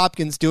DeAndre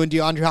Hopkins doing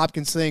DeAndre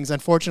Hopkins things.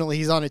 Unfortunately,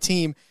 he's on a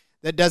team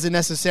that doesn't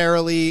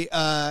necessarily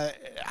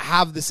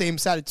have the same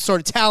sort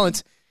of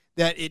talent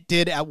that it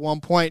did at one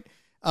point.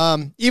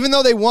 Even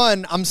though they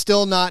won, I'm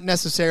still not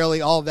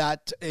necessarily all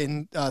that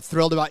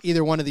thrilled about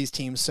either one of these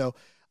teams. So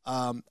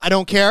I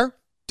don't care,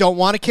 don't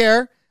want to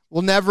care.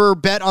 We'll never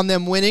bet on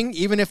them winning,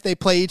 even if they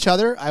play each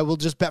other. I will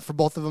just bet for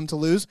both of them to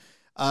lose.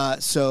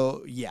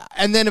 So, yeah.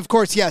 And then, of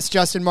course, yes,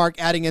 Justin Mark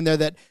adding in there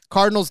that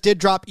Cardinals did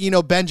drop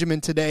Eno Benjamin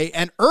today.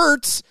 And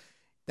Ertz,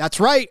 that's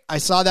right, I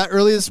saw that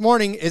early this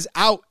morning, is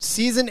out.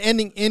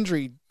 Season-ending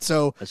injury.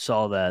 So I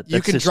saw that.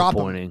 You can drop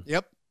him.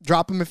 Yep,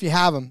 drop him if you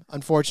have him,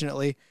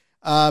 unfortunately.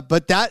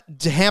 But that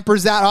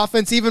hampers that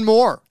offense even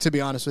more, to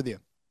be honest with you.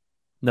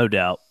 No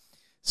doubt.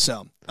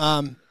 So,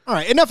 all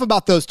right, enough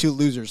about those two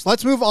losers.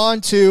 Let's move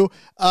on to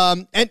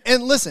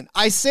and listen,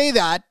 I say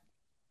that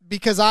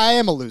because I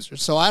am a loser,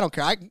 so I don't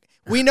care.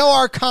 We know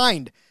our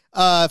kind,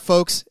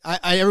 folks.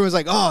 Everyone's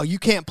like, oh, you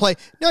can't play.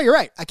 No, you're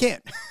right, I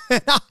can't.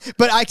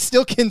 But I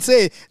still can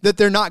say that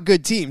they're not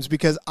good teams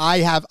because I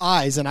have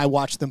eyes and I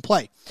watch them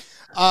play.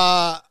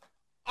 All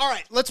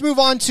right, let's move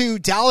on to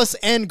Dallas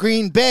and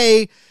Green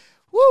Bay.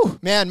 Woo,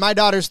 man, my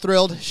daughter's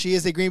thrilled. She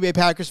is a Green Bay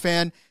Packers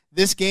fan.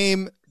 This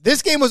game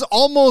was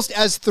almost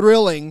as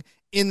thrilling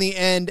in the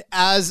end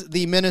as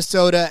the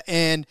Minnesota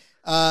and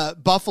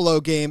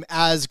Buffalo game,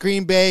 as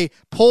Green Bay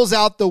pulls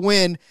out the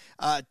win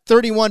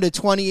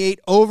 31-28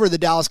 over the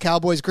Dallas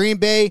Cowboys. Green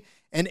Bay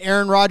and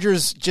Aaron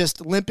Rodgers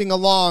just limping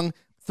along,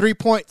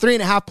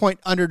 3.5 point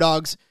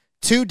underdogs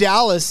to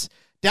Dallas.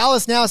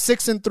 Dallas now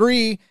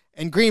 6-3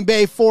 and Green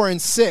Bay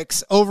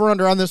 4-6. Over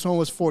under on this one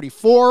was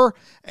 44,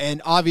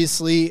 and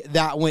obviously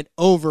that went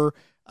over.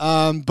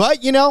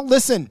 But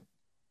listen,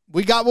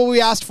 we got what we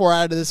asked for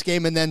out of this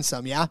game and then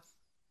some. Yeah.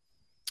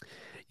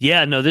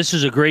 Yeah, no, this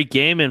is a great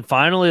game, and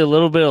finally a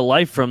little bit of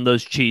life from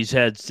those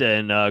cheeseheads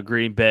in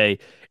Green Bay.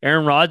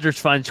 Aaron Rodgers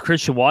finds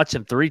Christian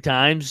Watson 3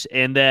 times,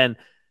 and then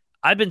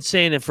I've been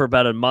saying it for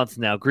about a month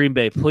now, Green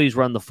Bay, please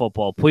run the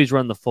football, please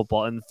run the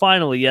football. And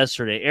finally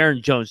yesterday,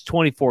 Aaron Jones,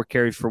 24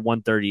 carries for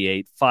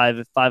 138,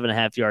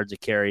 5.5 yards a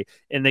carry,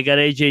 and they got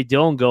A.J.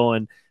 Dillon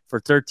going for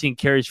 13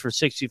 carries for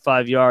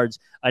 65 yards.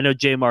 I know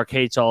J-Mark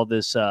hates all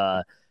this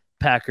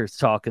Packers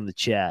talk in the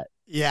chat.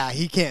 Yeah,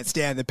 he can't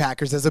stand the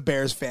Packers as a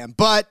Bears fan,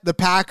 but the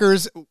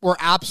Packers were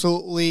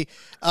absolutely,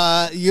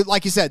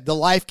 like you said, the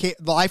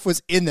life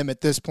was in them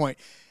at this point.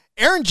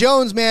 Aaron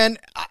Jones, man,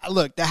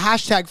 look, the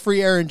hashtag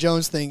free Aaron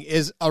Jones thing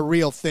is a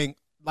real thing.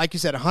 Like you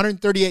said,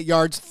 138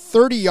 yards,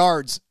 30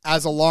 yards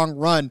as a long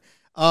run.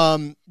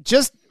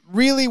 Just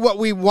really what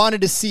we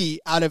wanted to see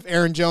out of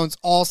Aaron Jones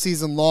all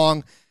season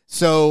long.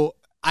 So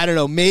I don't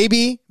know,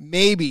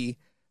 maybe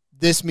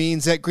this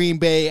means that Green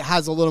Bay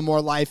has a little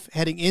more life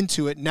heading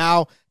into it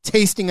now,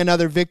 tasting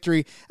another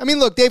victory. I mean,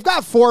 look, they've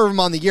got 4 of them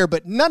on the year,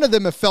 but none of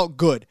them have felt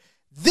good.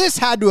 This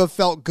had to have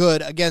felt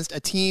good against a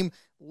team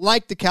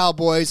like the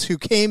Cowboys, who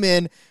came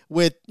in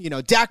with,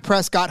 Dak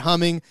Prescott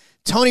humming,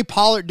 Tony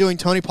Pollard doing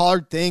Tony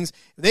Pollard things.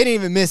 They didn't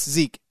even miss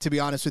Zeke, to be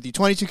honest with you.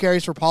 22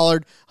 carries for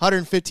Pollard,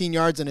 115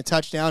 yards and a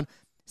touchdown.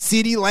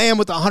 CeeDee Lamb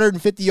with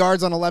 150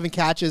 yards on 11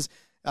 catches.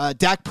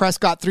 Dak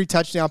Prescott, 3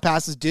 touchdown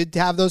passes. Did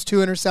have those 2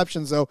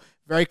 interceptions, though.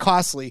 Very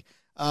costly.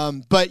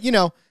 But,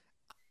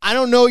 I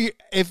don't know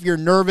if you're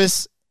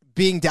nervous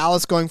being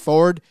Dallas going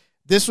forward.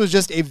 This was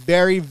just a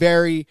very,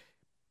 very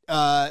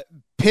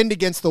pinned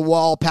against the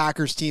wall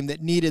Packers team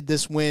that needed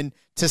this win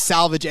to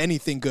salvage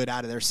anything good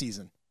out of their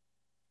season.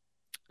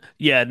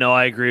 Yeah, no,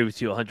 I agree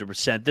with you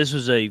 100%. This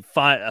was a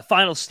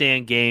final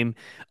stand game,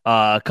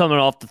 coming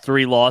off the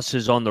 3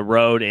 losses on the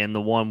road and the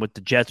one with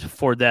the Jets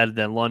before that, and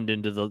then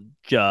London to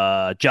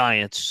the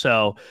Giants.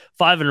 So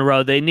 5 in a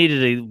row. They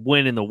needed a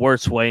win in the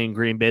worst way in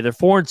Green Bay. They're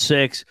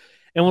 4-6,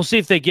 and we'll see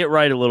if they get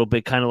right a little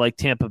bit, kind of like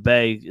Tampa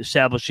Bay,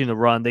 establishing the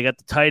run. They got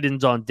the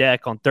Titans on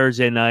deck on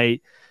Thursday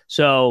night.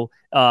 So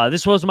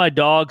this was my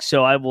dog,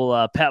 so I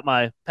will pat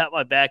my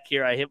back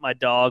here. I hit my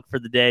dog for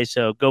the day,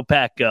 so go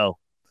Pack, go.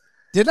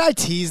 Did I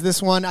tease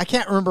this one? I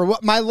can't remember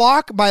what my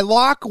lock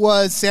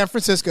was. San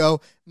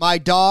Francisco. My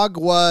dog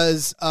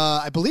was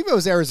I believe it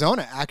was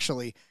Arizona,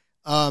 actually.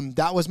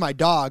 That was my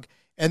dog.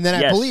 And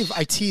then I believe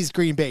I teased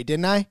Green Bay,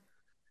 didn't I?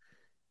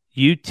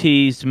 You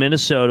teased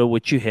Minnesota,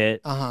 which you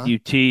hit. Uh-huh. You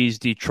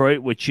teased Detroit,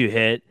 which you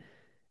hit,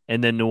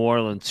 and then New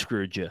Orleans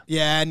screwed you.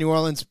 Yeah, New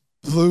Orleans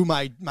blew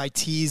my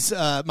tease,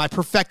 my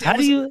perfect. How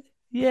do you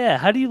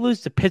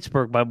lose to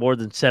Pittsburgh by more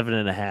than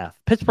 7.5?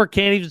 Pittsburgh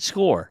can't even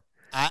score.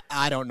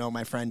 I don't know,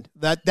 my friend.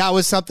 That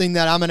was something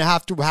that I'm going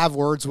to have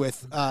words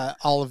with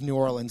all of New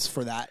Orleans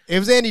for that. It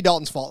was Andy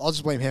Dalton's fault. I'll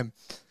just blame him.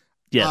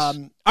 Yes.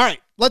 All right,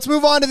 let's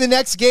move on to the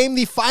next game,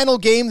 the final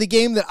game, the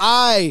game that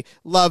I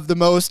love the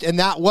most, and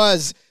that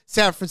was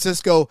San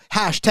Francisco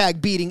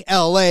 #beating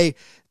LA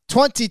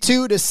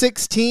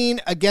 22-16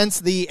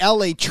 against the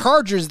LA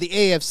Chargers, the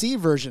AFC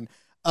version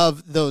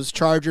of those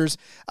Chargers.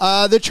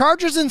 The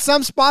Chargers in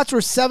some spots were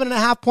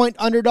 7.5-point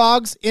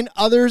underdogs, in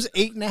others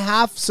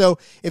 8.5. So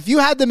if you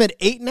had them at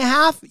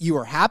 8.5, you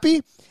were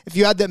happy. If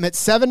you had them at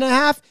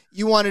 7.5,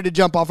 you wanted to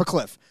jump off a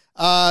cliff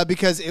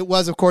because it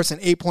was, of course, an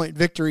 8-point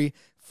victory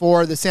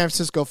for the San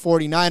Francisco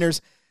 49ers.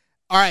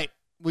 All right,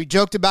 we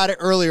joked about it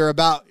earlier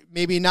about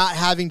maybe not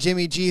having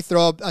Jimmy G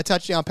throw a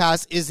touchdown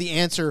pass is the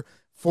answer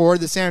for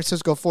the San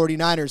Francisco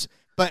 49ers.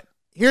 But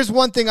here's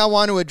one thing I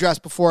want to address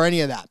before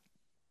any of that.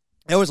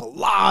 There was a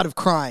lot of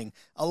crying,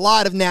 a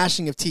lot of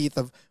gnashing of teeth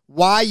of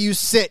why you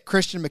sit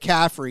Christian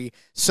McCaffrey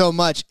so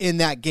much in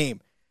that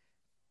game.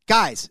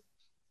 Guys,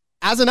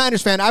 as a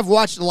Niners fan, I've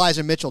watched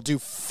Elijah Mitchell do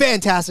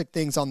fantastic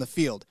things on the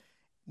field.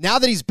 Now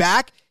that he's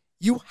back,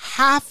 you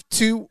have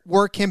to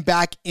work him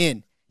back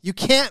in. You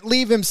can't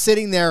leave him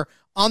sitting there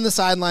on the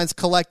sidelines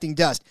collecting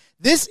dust.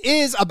 This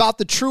is about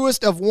the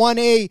truest of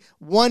 1A,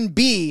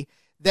 1B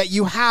that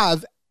you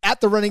have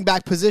at the running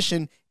back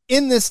position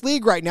in this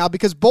league right now,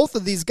 because both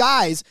of these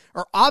guys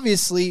are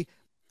obviously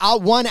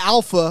one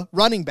alpha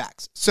running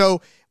backs.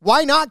 So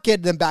why not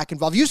get them back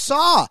involved? You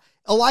saw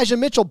Elijah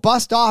Mitchell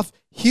bust off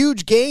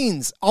huge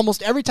gains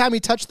almost every time he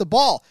touched the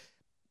ball.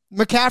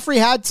 McCaffrey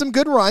had some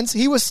good runs.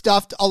 He was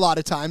stuffed a lot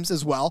of times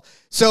as well.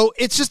 So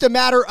it's just a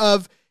matter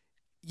of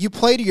you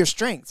play to your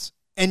strengths.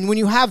 And when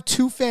you have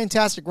 2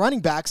 fantastic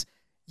running backs,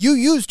 you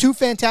use 2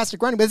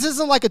 fantastic running backs. This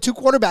isn't like a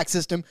 2-quarterback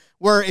system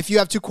where if you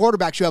have 2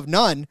 quarterbacks, you have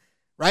none,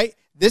 right?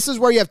 This is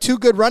where you have 2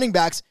 good running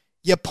backs,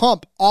 you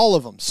pump all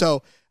of them.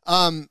 So,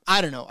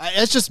 I don't know.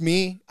 It's just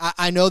me.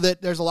 I know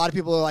that there's a lot of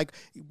people who are like,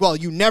 well,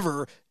 you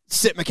never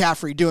sit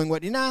McCaffrey doing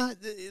what,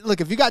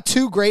 look, if you got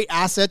 2 great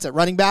assets at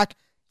running back,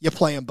 you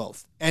play them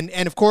both. And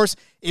of course,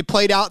 it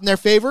played out in their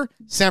favor.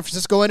 San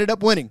Francisco ended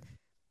up winning.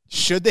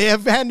 Should they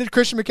have handed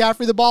Christian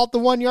McCaffrey the ball at the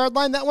 1-yard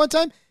line that one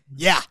time?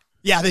 Yeah,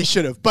 they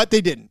should have, but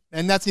they didn't.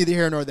 And that's neither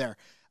here nor there.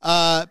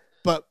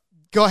 But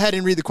go ahead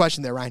and read the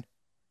question there, Ryan.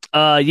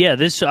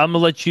 This I'm gonna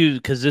let you,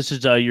 because this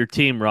is your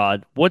team,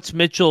 Rod. What's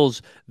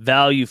Mitchell's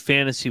value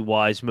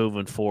fantasy-wise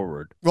moving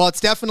forward? Well,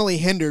 it's definitely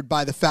hindered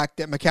by the fact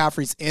that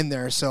McCaffrey's in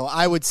there. So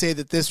I would say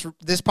that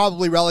this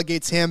probably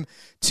relegates him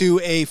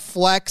to a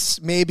flex,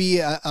 maybe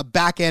a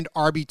back-end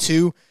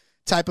RB2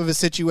 type of a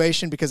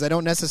situation, because I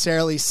don't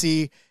necessarily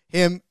see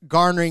him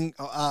garnering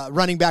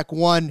running back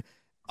 1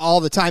 all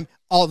the time.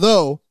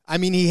 Although, I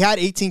mean, he had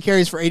 18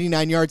 carries for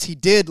 89 yards. He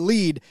did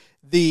lead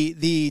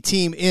the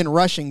team in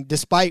rushing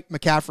despite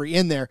McCaffrey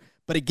in there.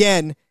 But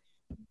again,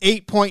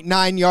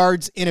 8.9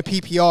 yards in a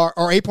PPR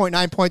or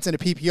 8.9 points in a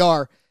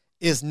PPR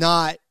is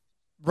not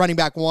running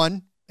back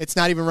 1. It's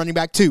not even running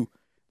back 2.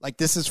 Like,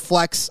 this is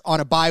flex on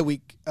a bye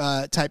week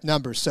type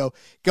numbers. So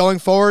going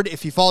forward,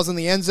 if he falls in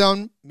the end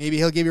zone, maybe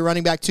he'll give you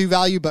running back 2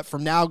 value. But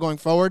from now going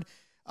forward,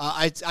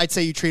 I'd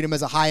say you treat him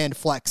as a high-end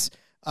flex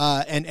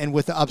and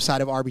with the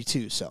upside of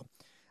RB2. So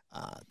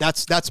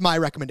that's my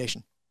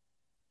recommendation.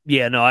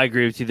 Yeah, no, I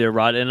agree with you there,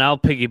 Rod. And I'll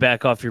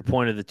piggyback off your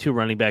point of the 2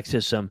 running back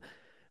system.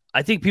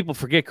 I think people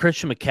forget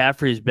Christian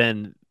McCaffrey has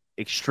been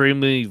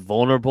extremely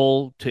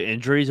vulnerable to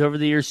injuries over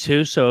the years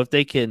too. So if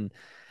they can,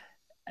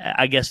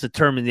 I guess the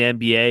term in the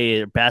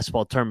NBA or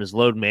basketball term is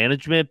load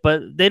management,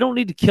 but they don't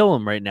need to kill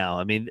him right now.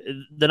 I mean,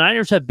 the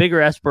Niners have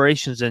bigger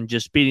aspirations than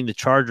just beating the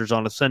Chargers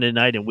on a Sunday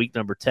night in week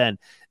number 10.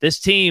 This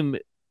team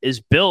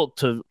is built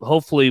to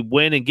hopefully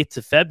win and get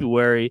to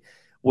February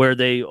where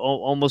they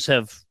almost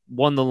have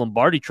won the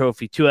Lombardi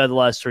Trophy 2 out of the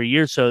last 3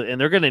 years. So, and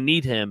they're going to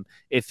need him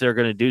if they're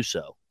going to do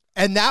so.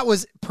 And that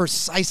was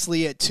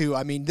precisely it too.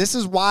 I mean, this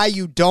is why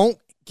you don't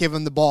give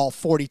him the ball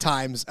 40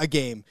 times a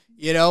game.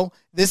 You know,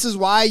 this is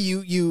why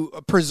you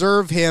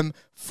preserve him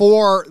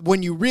for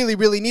when you really,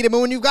 really need him.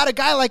 And when you've got a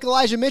guy like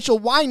Elijah Mitchell,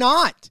 why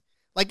not?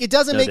 Like, it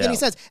doesn't make any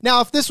sense.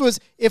 Now, if this was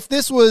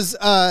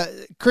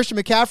Christian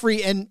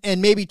McCaffrey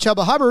and maybe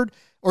Chuba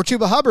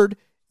Hubbard,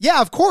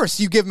 yeah, of course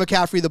you give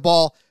McCaffrey the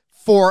ball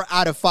 4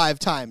 out of 5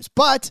 times.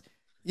 But,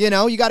 you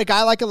know, you got a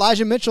guy like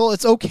Elijah Mitchell,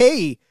 it's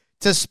okay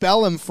to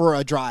spell him for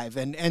a drive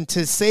and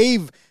to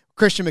save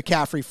Christian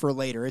McCaffrey for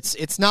later.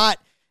 It's not,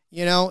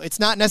 you know, it's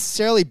not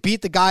necessarily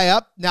beat the guy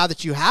up now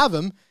that you have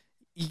him.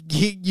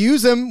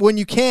 Use him when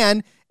you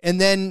can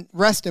and then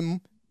rest him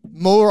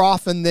more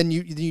often than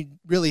you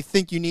really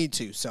think you need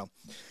to. So,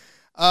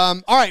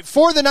 all right,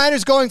 for the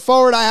Niners going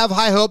forward, I have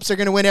high hopes they're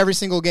going to win every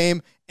single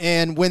game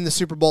and win the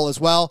Super Bowl as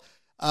well.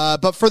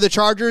 But for the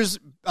Chargers,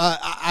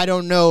 I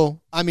don't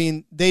know. I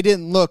mean, they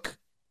didn't look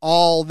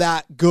all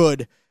that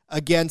good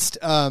against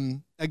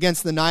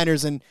the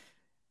Niners. And,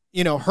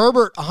 you know,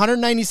 Herbert,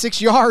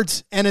 196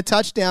 yards and a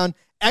touchdown.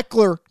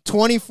 Eckler,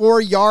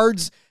 24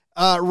 yards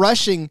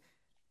rushing.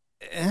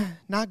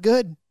 Not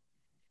good.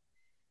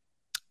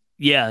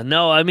 Yeah,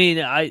 no, I mean,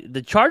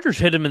 the Chargers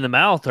hit him in the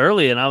mouth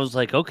early, and I was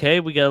like, okay,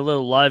 we got a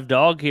little live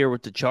dog here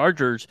with the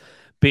Chargers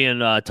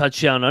being a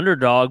touchdown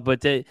underdog, but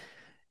they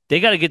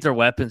got to get their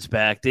weapons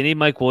back. They need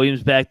Mike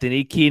Williams back. They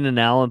need Keenan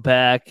Allen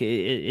back.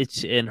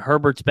 And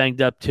Herbert's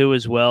banged up too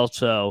as well,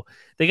 so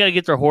they got to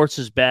get their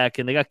horses back,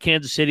 and they got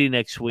Kansas City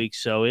next week,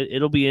 so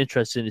it'll be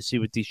interesting to see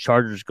with these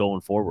Chargers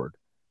going forward.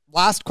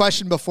 Last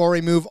question before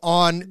we move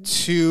on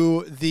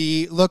to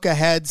the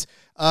look-aheads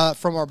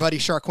from our buddy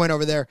Shark Quinn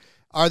over there.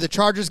 Are the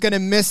Chargers going to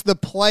miss the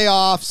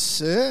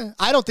playoffs?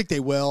 I don't think they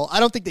will.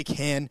 I don't think they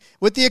can.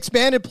 With the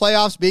expanded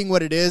playoffs being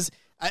what it is,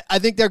 I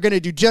think they're going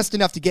to do just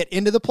enough to get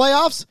into the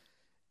playoffs.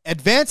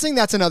 Advancing,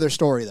 that's another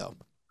story, though.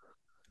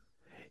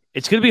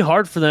 It's going to be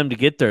hard for them to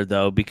get there,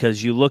 though,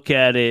 because you look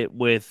at it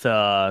with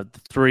the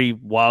 3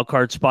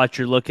 wildcard spots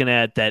you're looking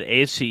at, that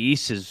AFC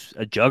East is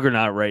a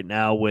juggernaut right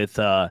now with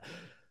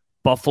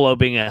Buffalo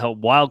being a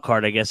wild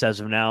card, I guess, as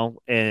of now,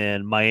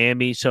 and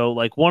Miami. So,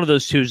 like, one of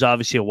those two is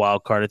obviously a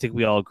wild card. I think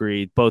we all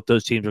agree both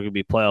those teams are going to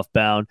be playoff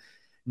bound.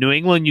 New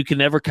England, you can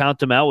never count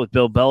them out with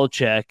Bill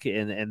Belichick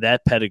and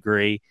that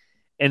pedigree.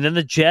 And then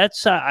the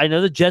Jets, I know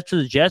the Jets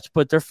are the Jets,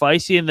 but they're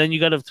feisty, and then you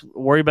got to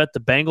worry about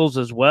the Bengals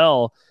as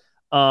well.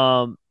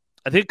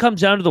 I think it comes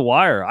down to the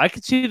wire. I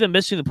could see them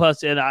missing the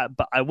playoffs,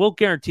 but I will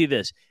guarantee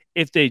this.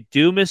 If they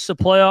do miss the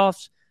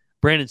playoffs,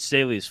 Brandon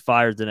Staley is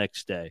fired the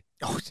next day.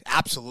 Oh,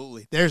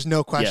 absolutely. There's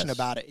no question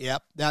about it.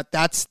 Yep.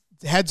 That's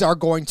heads are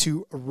going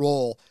to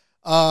roll.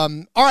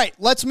 All right,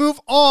 let's move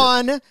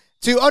on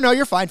to, oh no,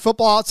 you're fine.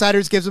 Football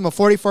Outsiders gives them a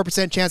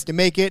 44% chance to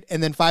make it,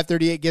 and then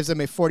 538 gives them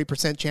a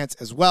 40% chance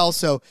as well.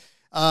 So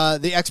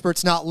the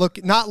experts not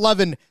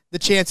loving the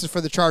chances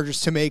for the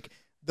Chargers to make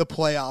the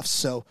playoffs.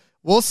 So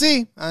we'll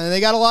see. They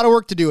got a lot of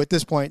work to do at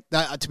this point.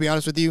 To be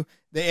honest with you,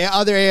 the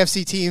other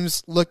AFC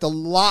teams looked a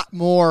lot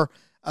more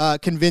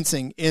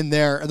convincing in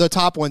the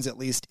top ones, at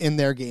least, in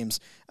their games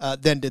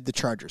than did the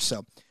Chargers.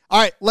 So, all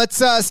right,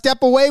 let's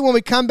step away. When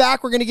we come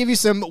back, we're going to give you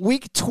some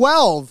Week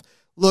 12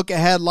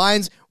 look-ahead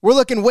lines. We're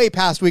looking way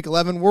past Week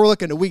 11. We're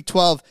looking to Week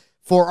 12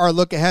 for our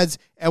look-aheads,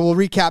 and we'll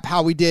recap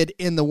how we did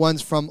in the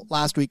ones from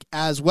last week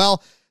as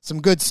well.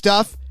 Some good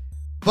stuff.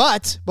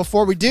 But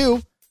before we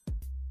do,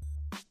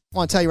 I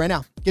want to tell you right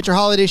now, get your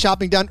holiday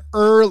shopping done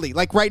early,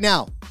 like right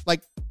now.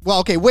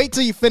 Wait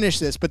till you finish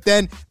this, but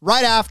then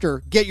right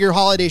after, get your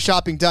holiday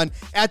shopping done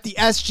at the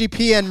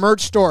SGPN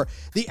merch store.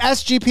 The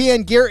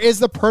SGPN gear is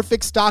the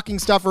perfect stocking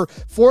stuffer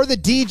for the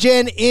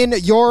DGen in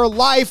your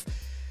life.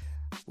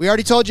 We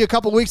already told you a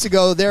couple weeks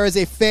ago, there is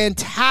a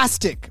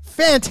fantastic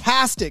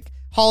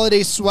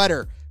holiday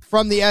sweater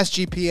from the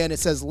SGPN. It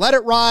says, let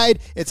it ride.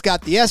 It's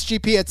got the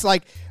SGP.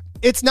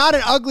 It's not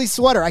an ugly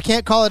sweater. I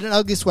can't call it an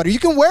ugly sweater. You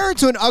can wear it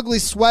to an ugly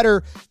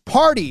sweater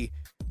party,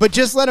 But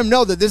just let them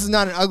know that this is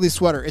not an ugly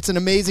sweater. It's an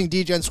amazing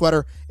DGen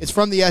sweater. It's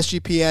from the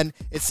SGPN.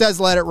 It says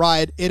 "Let It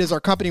Ride." It is our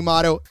company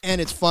motto,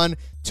 and it's fun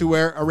to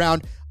wear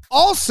around.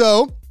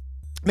 Also,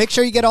 make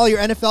sure you get all your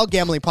NFL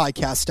gambling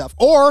podcast stuff,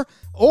 or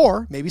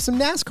maybe some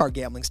NASCAR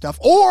gambling stuff,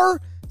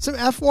 or some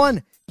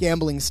F1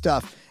 gambling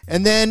stuff.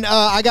 And then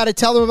I got to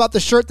tell them about the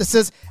shirt that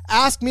says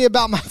 "Ask me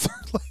about my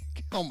third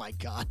leg." Oh my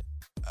God.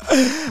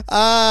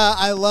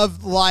 I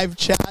love live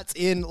chats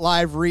in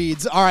live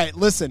reads. All right,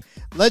 listen,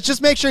 let's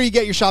just make sure you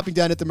get your shopping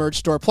done at the merch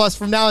store. Plus,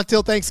 from now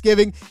until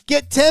Thanksgiving,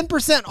 get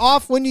 10%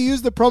 off when you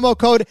use the promo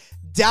code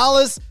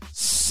Dallas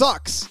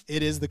Sucks.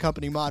 It is the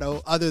company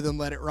motto, other than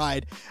Let It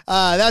Ride.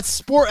 That's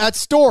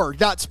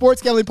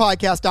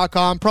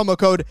store.sportsgamblingpodcast.com. Promo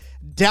code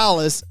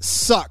Dallas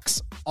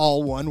Sucks.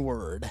 All one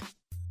word.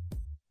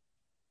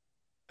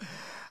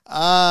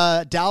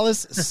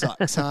 Dallas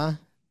Sucks, huh?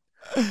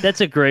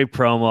 That's a great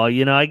promo.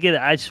 You know,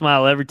 I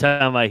smile every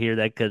time I hear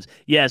that because,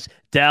 yes,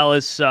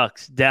 Dallas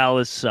sucks.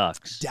 Dallas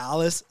sucks.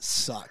 Dallas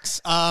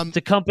sucks. It's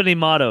a company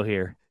motto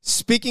here.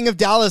 Speaking of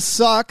Dallas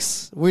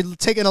sucks, we're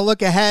taking a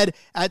look ahead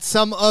at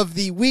some of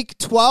the Week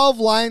 12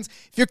 lines.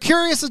 If you're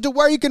curious as to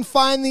where you can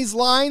find these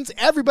lines,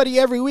 everybody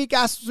every week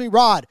asks me,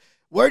 Rod,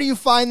 where do you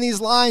find these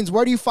lines?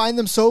 Where do you find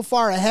them so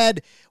far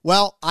ahead?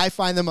 Well, I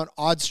find them on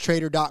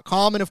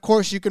oddstrader.com. And, of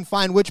course, you can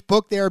find which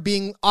book they are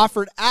being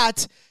offered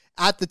at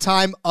the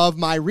time of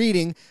my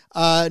reading.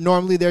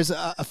 Normally there's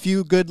a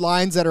few good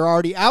lines that are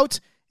already out,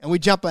 and we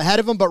jump ahead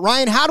of them. But,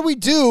 Ryan, how do we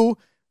do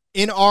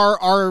in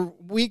our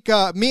week?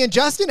 Me and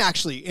Justin,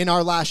 actually, in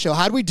our last show,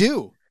 how do we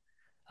do?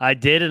 I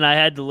did, and I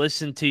had to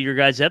listen to your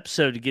guys'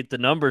 episode to get the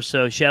number,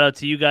 so shout out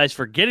to you guys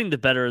for getting the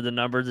better of the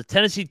number. The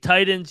Tennessee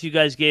Titans, you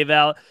guys gave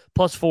out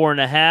plus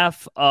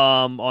 4.5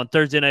 on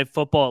Thursday Night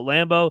Football at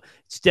Lambeau.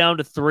 It's down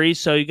to 3,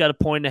 so you got a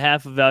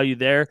 1.5 of value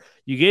there.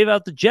 You gave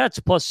out the Jets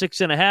plus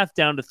 6.5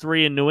 down to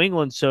 3 in New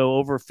England, so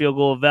over a field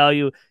goal of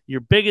value.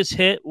 Your biggest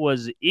hit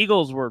was the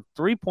Eagles were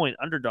 3-point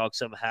underdogs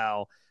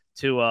somehow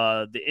to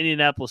the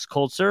Indianapolis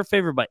Colts. They're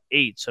favored by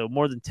 8, so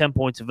more than 10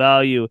 points of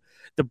value.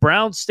 The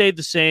Browns stayed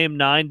the same,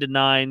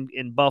 9-9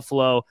 in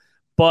Buffalo.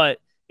 But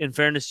in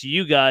fairness to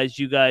you guys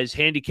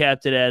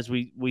handicapped it as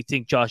we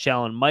think Josh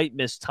Allen might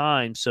miss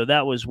time. So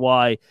that was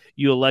why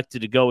you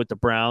elected to go with the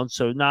Browns.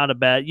 So not a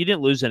bad – you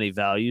didn't lose any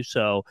value.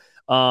 So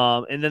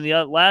and then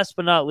the last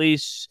but not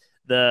least,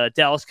 the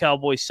Dallas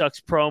Cowboys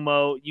sucks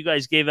promo. You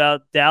guys gave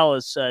out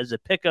Dallas as a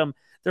pick 'em.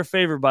 They're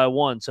favored by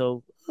 1.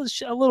 So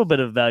a little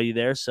bit of value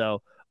there.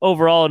 So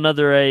overall,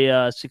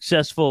 another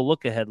successful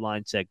look-ahead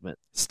line segment.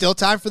 Still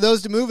time for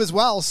those to move as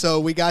well, so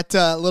we got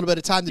a little bit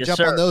of time to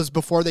jump on those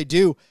before they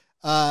do.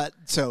 All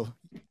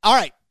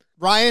right,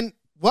 Ryan,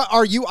 what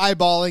are you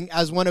eyeballing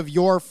as one of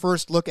your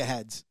first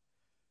look-aheads?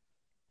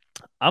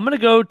 I'm going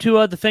to go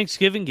to the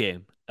Thanksgiving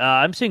game.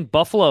 I'm seeing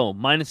Buffalo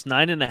minus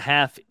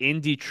 9.5 in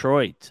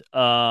Detroit.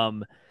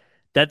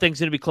 That thing's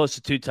going to be close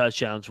to 2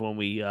 touchdowns when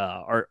we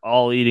are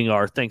all eating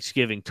our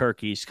Thanksgiving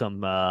turkeys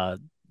come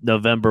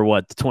November,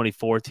 the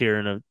 24th here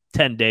in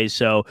 10 days.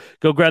 So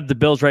go grab the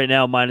Bills right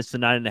now, minus the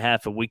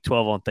 9.5 at Week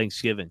 12 on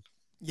Thanksgiving.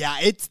 Yeah,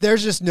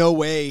 there's just no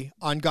way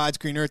on God's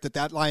green earth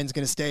that line's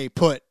going to stay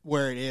put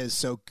where it is.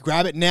 So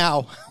grab it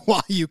now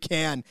while you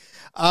can.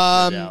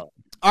 All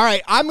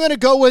right, I'm going to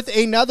go with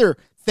another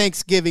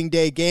Thanksgiving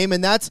Day game,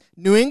 and that's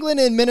New England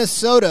and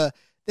Minnesota.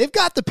 They've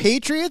got the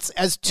Patriots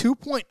as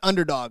 2-point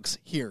underdogs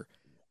here.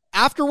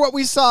 After what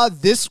we saw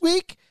this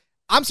week,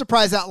 I'm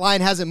surprised that line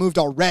hasn't moved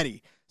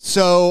already.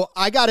 So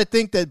I got to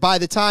think that by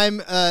the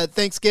time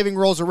Thanksgiving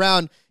rolls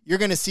around, you're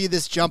going to see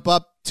this jump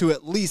up to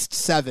at least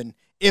 7,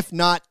 if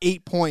not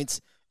 8 points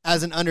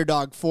as an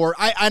underdog for.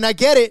 I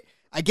get it.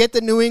 I get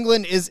that New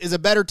England is a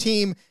better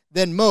team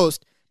than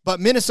most, but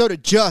Minnesota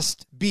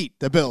just beat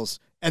the Bills,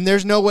 and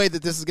there's no way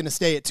that this is going to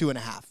stay at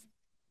 2.5.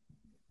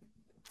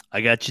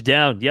 I got you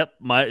down. Yep,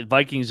 my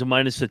Vikings are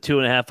minus the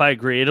 2.5. I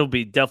agree. It'll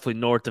be definitely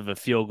north of a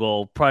field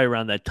goal, probably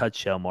around that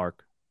touchdown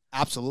mark.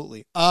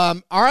 Absolutely.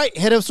 All right,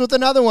 hit us with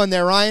another one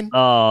there, Ryan.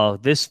 Oh,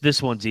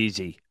 this one's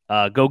easy.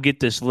 Go get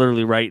this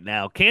literally right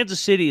now.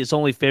 Kansas City is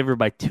only favored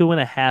by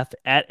 2.5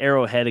 at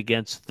Arrowhead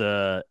against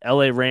the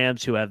LA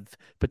Rams, who have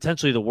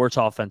potentially the worst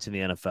offense in the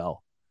NFL.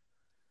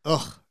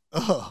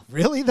 Ugh,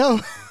 really though?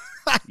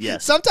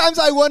 Yes. Sometimes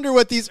I wonder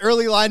what these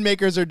early line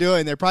makers are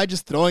doing. They're probably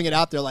just throwing it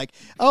out there like,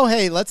 oh,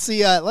 hey, let's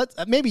see.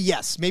 Maybe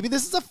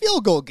this is a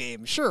field goal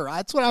game. Sure,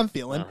 that's what I'm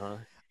feeling.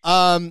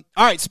 All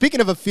right,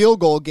 speaking of a field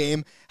goal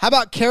game, how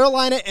about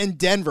Carolina and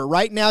Denver?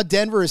 Right now,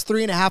 Denver is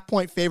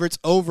 3.5-point favorites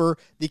over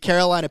the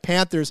Carolina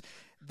Panthers.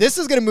 This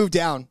is going to move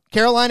down.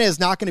 Carolina is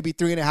not going to be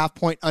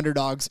 3.5-point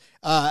underdogs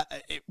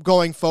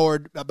going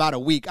forward about a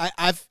week. I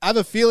have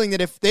a feeling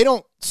that if they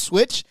don't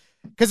switch,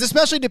 because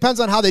especially depends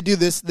on how they do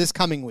this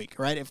coming week,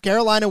 right? If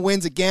Carolina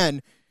wins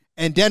again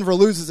and Denver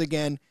loses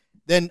again,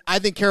 then I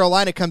think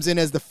Carolina comes in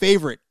as the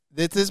favorite.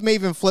 This may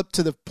even flip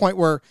to the point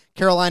where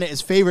Carolina is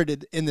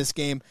favored in this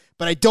game,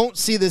 but I don't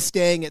see this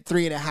staying at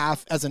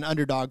 3.5 as an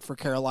underdog for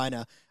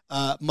Carolina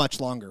much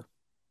longer.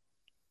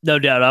 No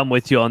doubt. I'm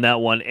with you on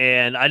that one.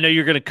 And I know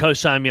you're going to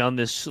co-sign me on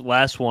this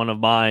last one of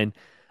mine.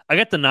 I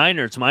got the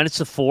Niners minus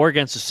the 4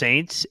 against the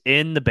Saints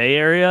in the Bay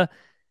Area.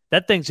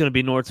 That thing's going to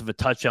be north of a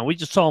touchdown. We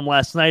just saw them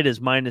last night as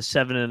minus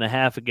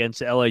 7.5 against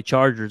the LA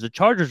Chargers. The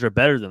Chargers are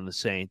better than the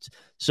Saints.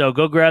 So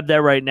go grab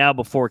that right now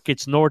before it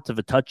gets north of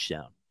a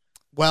touchdown.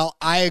 Well,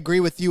 I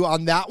agree with you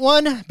on that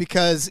one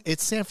because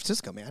it's San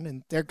Francisco, man,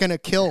 and they're going to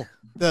kill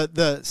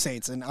the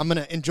Saints, and I'm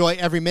going to enjoy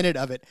every minute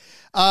of it.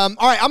 All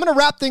right, I'm going to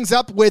wrap things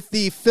up with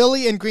the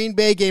Philly and Green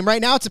Bay game.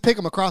 Right now, it's a pick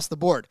 'em across the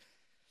board.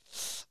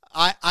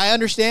 I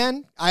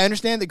understand. I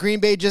understand that Green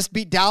Bay just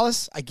beat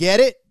Dallas. I get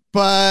it.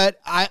 But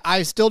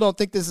I still don't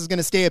think this is going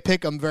to stay a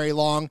pick 'em very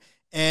long.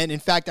 And, in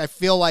fact, I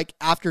feel like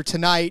after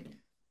tonight,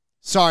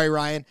 sorry,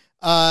 Ryan,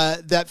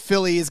 that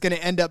Philly is going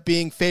to end up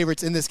being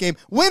favorites in this game.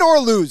 Win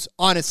or lose,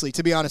 honestly,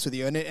 to be honest with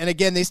you. And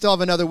again, they still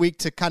have another week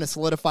to kind of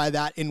solidify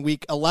that in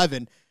week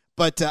 11.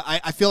 But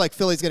I feel like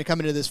Philly's going to come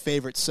into this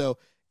favorite. So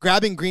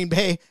grabbing Green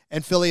Bay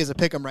and Philly as a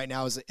pick 'em right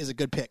now is a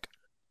good pick.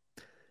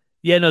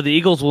 Yeah, no, the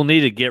Eagles will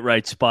need a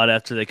get-right spot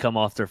after they come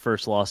off their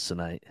first loss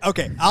tonight.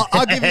 Okay,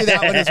 I'll give you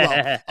that one as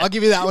well. I'll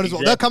give you that one as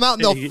well. They'll come out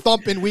and they'll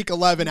thump in week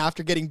 11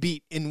 after getting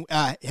beat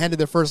handed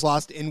their first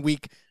loss in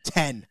week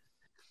 10.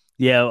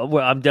 Yeah,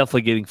 well, I'm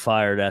definitely getting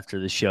fired after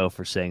the show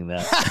for saying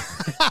that.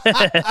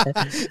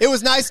 It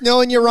was nice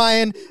knowing you,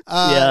 Ryan.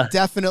 Yeah.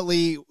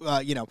 Definitely,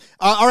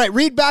 all right,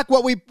 read back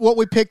what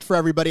we picked for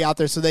everybody out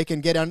there so they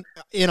can get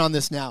in on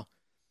this now.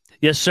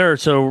 Yes, sir.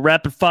 So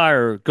rapid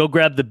fire. Go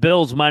grab the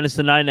Bills minus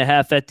the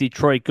 9.5 at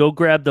Detroit. Go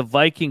grab the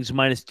Vikings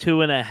minus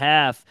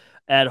 2.5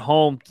 at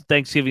home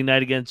Thanksgiving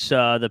night against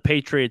the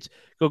Patriots.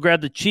 Go grab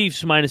the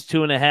Chiefs minus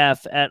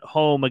 2.5 at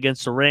home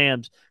against the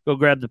Rams. Go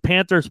grab the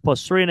Panthers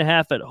plus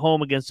 3.5 at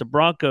home against the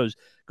Broncos.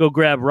 Go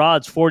grab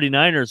Rod's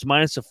 49ers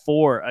minus a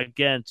 4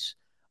 against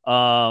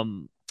why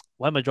am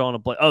I drawing a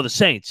blank? Oh, the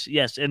Saints.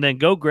 Yes. And then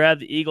go grab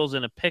the Eagles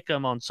and a pick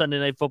 'em on Sunday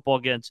Night Football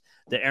against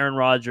the Aaron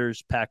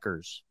Rodgers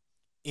Packers.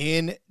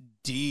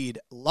 Indeed.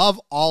 Love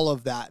all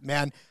of that,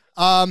 man.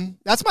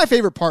 That's my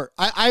favorite part.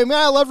 I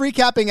love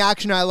recapping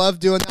action. I love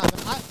doing that.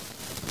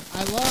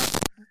 But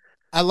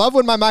I love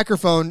when my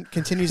microphone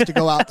continues to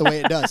go out the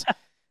way it does.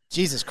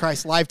 Jesus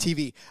Christ, live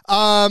TV.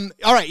 All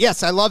right,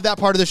 yes, I love that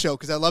part of the show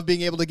because I love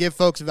being able to give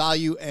folks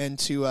value and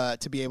to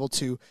be able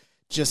to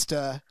just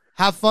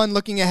have fun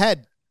looking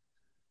ahead.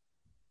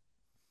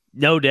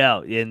 No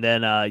doubt. And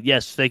then,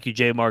 yes, thank you,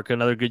 J. Mark.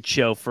 Another good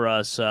show for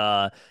us.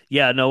 I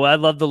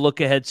love the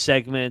look ahead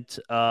segment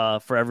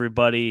for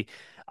everybody.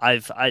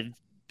 I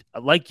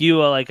like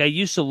you, I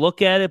used to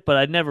look at it, but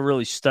I never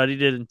really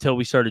studied it until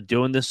we started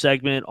doing this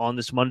segment on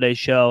this Monday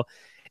show.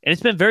 And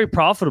it's been very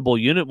profitable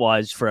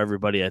unit-wise for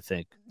everybody, I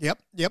think.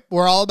 Yep.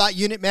 We're all about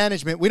unit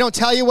management. We don't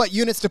tell you what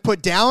units to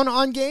put down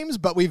on games,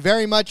 but we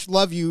very much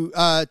love you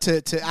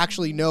to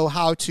actually know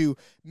how to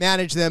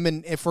manage them.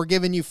 And if we're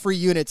giving you free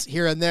units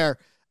here and there,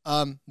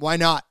 why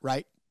not,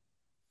 right?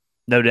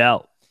 No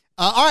doubt.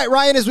 All right,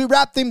 Ryan, as we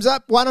wrap things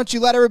up, why don't you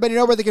let everybody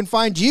know where they can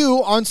find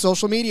you on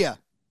social media?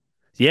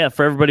 Yeah,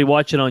 for everybody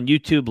watching on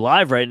YouTube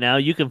live right now,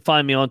 you can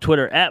find me on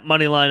Twitter at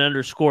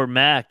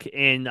Moneyline_Mac,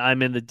 and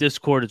I'm in the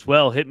Discord as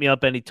well. Hit me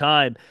up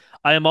anytime.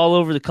 I am all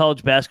over the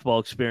college basketball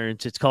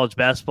experience. It's college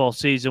basketball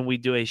season. We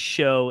do a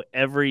show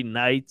every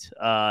night,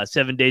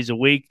 7 days a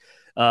week.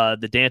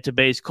 The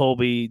Dantabase,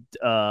 Colby,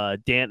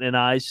 Danton, and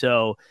I.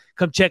 So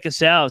come check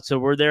us out. So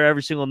we're there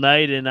every single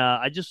night. And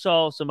I just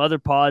saw some other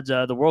pods.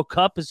 The World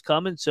Cup is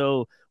coming,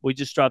 so we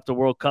just dropped the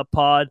World Cup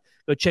pod.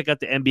 Go check out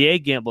the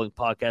NBA gambling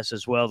podcast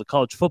as well. The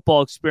college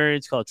football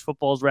experience. College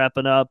football is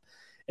wrapping up.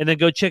 And then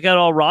go check out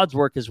all Rod's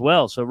work as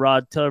well. So,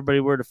 Rod, tell everybody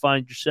where to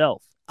find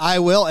yourself. I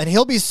will, and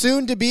he'll be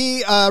soon to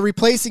be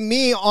replacing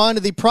me on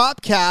the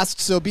Propcast,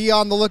 so be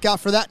on the lookout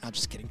for that. No,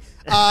 just kidding.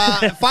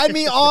 Find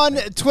me on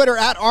Twitter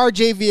at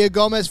RJ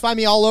Villagomez. Find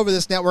me all over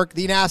this network,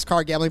 the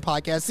NASCAR Gambling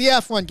Podcast, the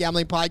F1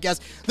 Gambling Podcast,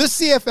 the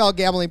CFL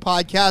Gambling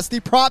Podcast, the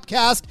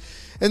Propcast,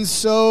 and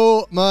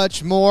so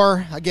much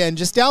more. Again,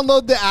 just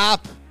download the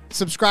app,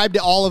 subscribe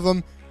to all of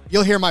them.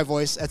 You'll hear my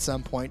voice at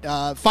some point.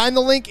 Find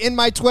the link in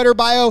my Twitter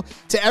bio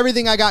to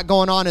everything I got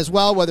going on as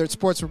well, whether it's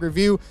Sportsbook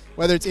Review,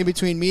 whether it's In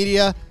Between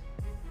Media,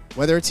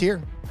 whether it's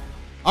here.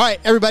 All right,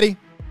 everybody.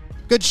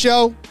 Good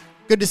show.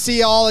 Good to see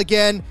you all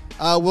again.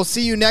 We'll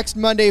see you next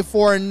Monday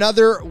for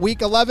another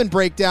Week 11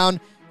 breakdown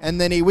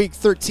and then a Week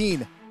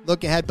 13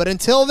 look ahead. But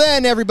until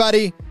then,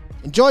 everybody,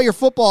 enjoy your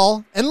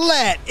football and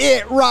let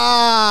it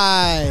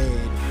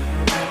ride.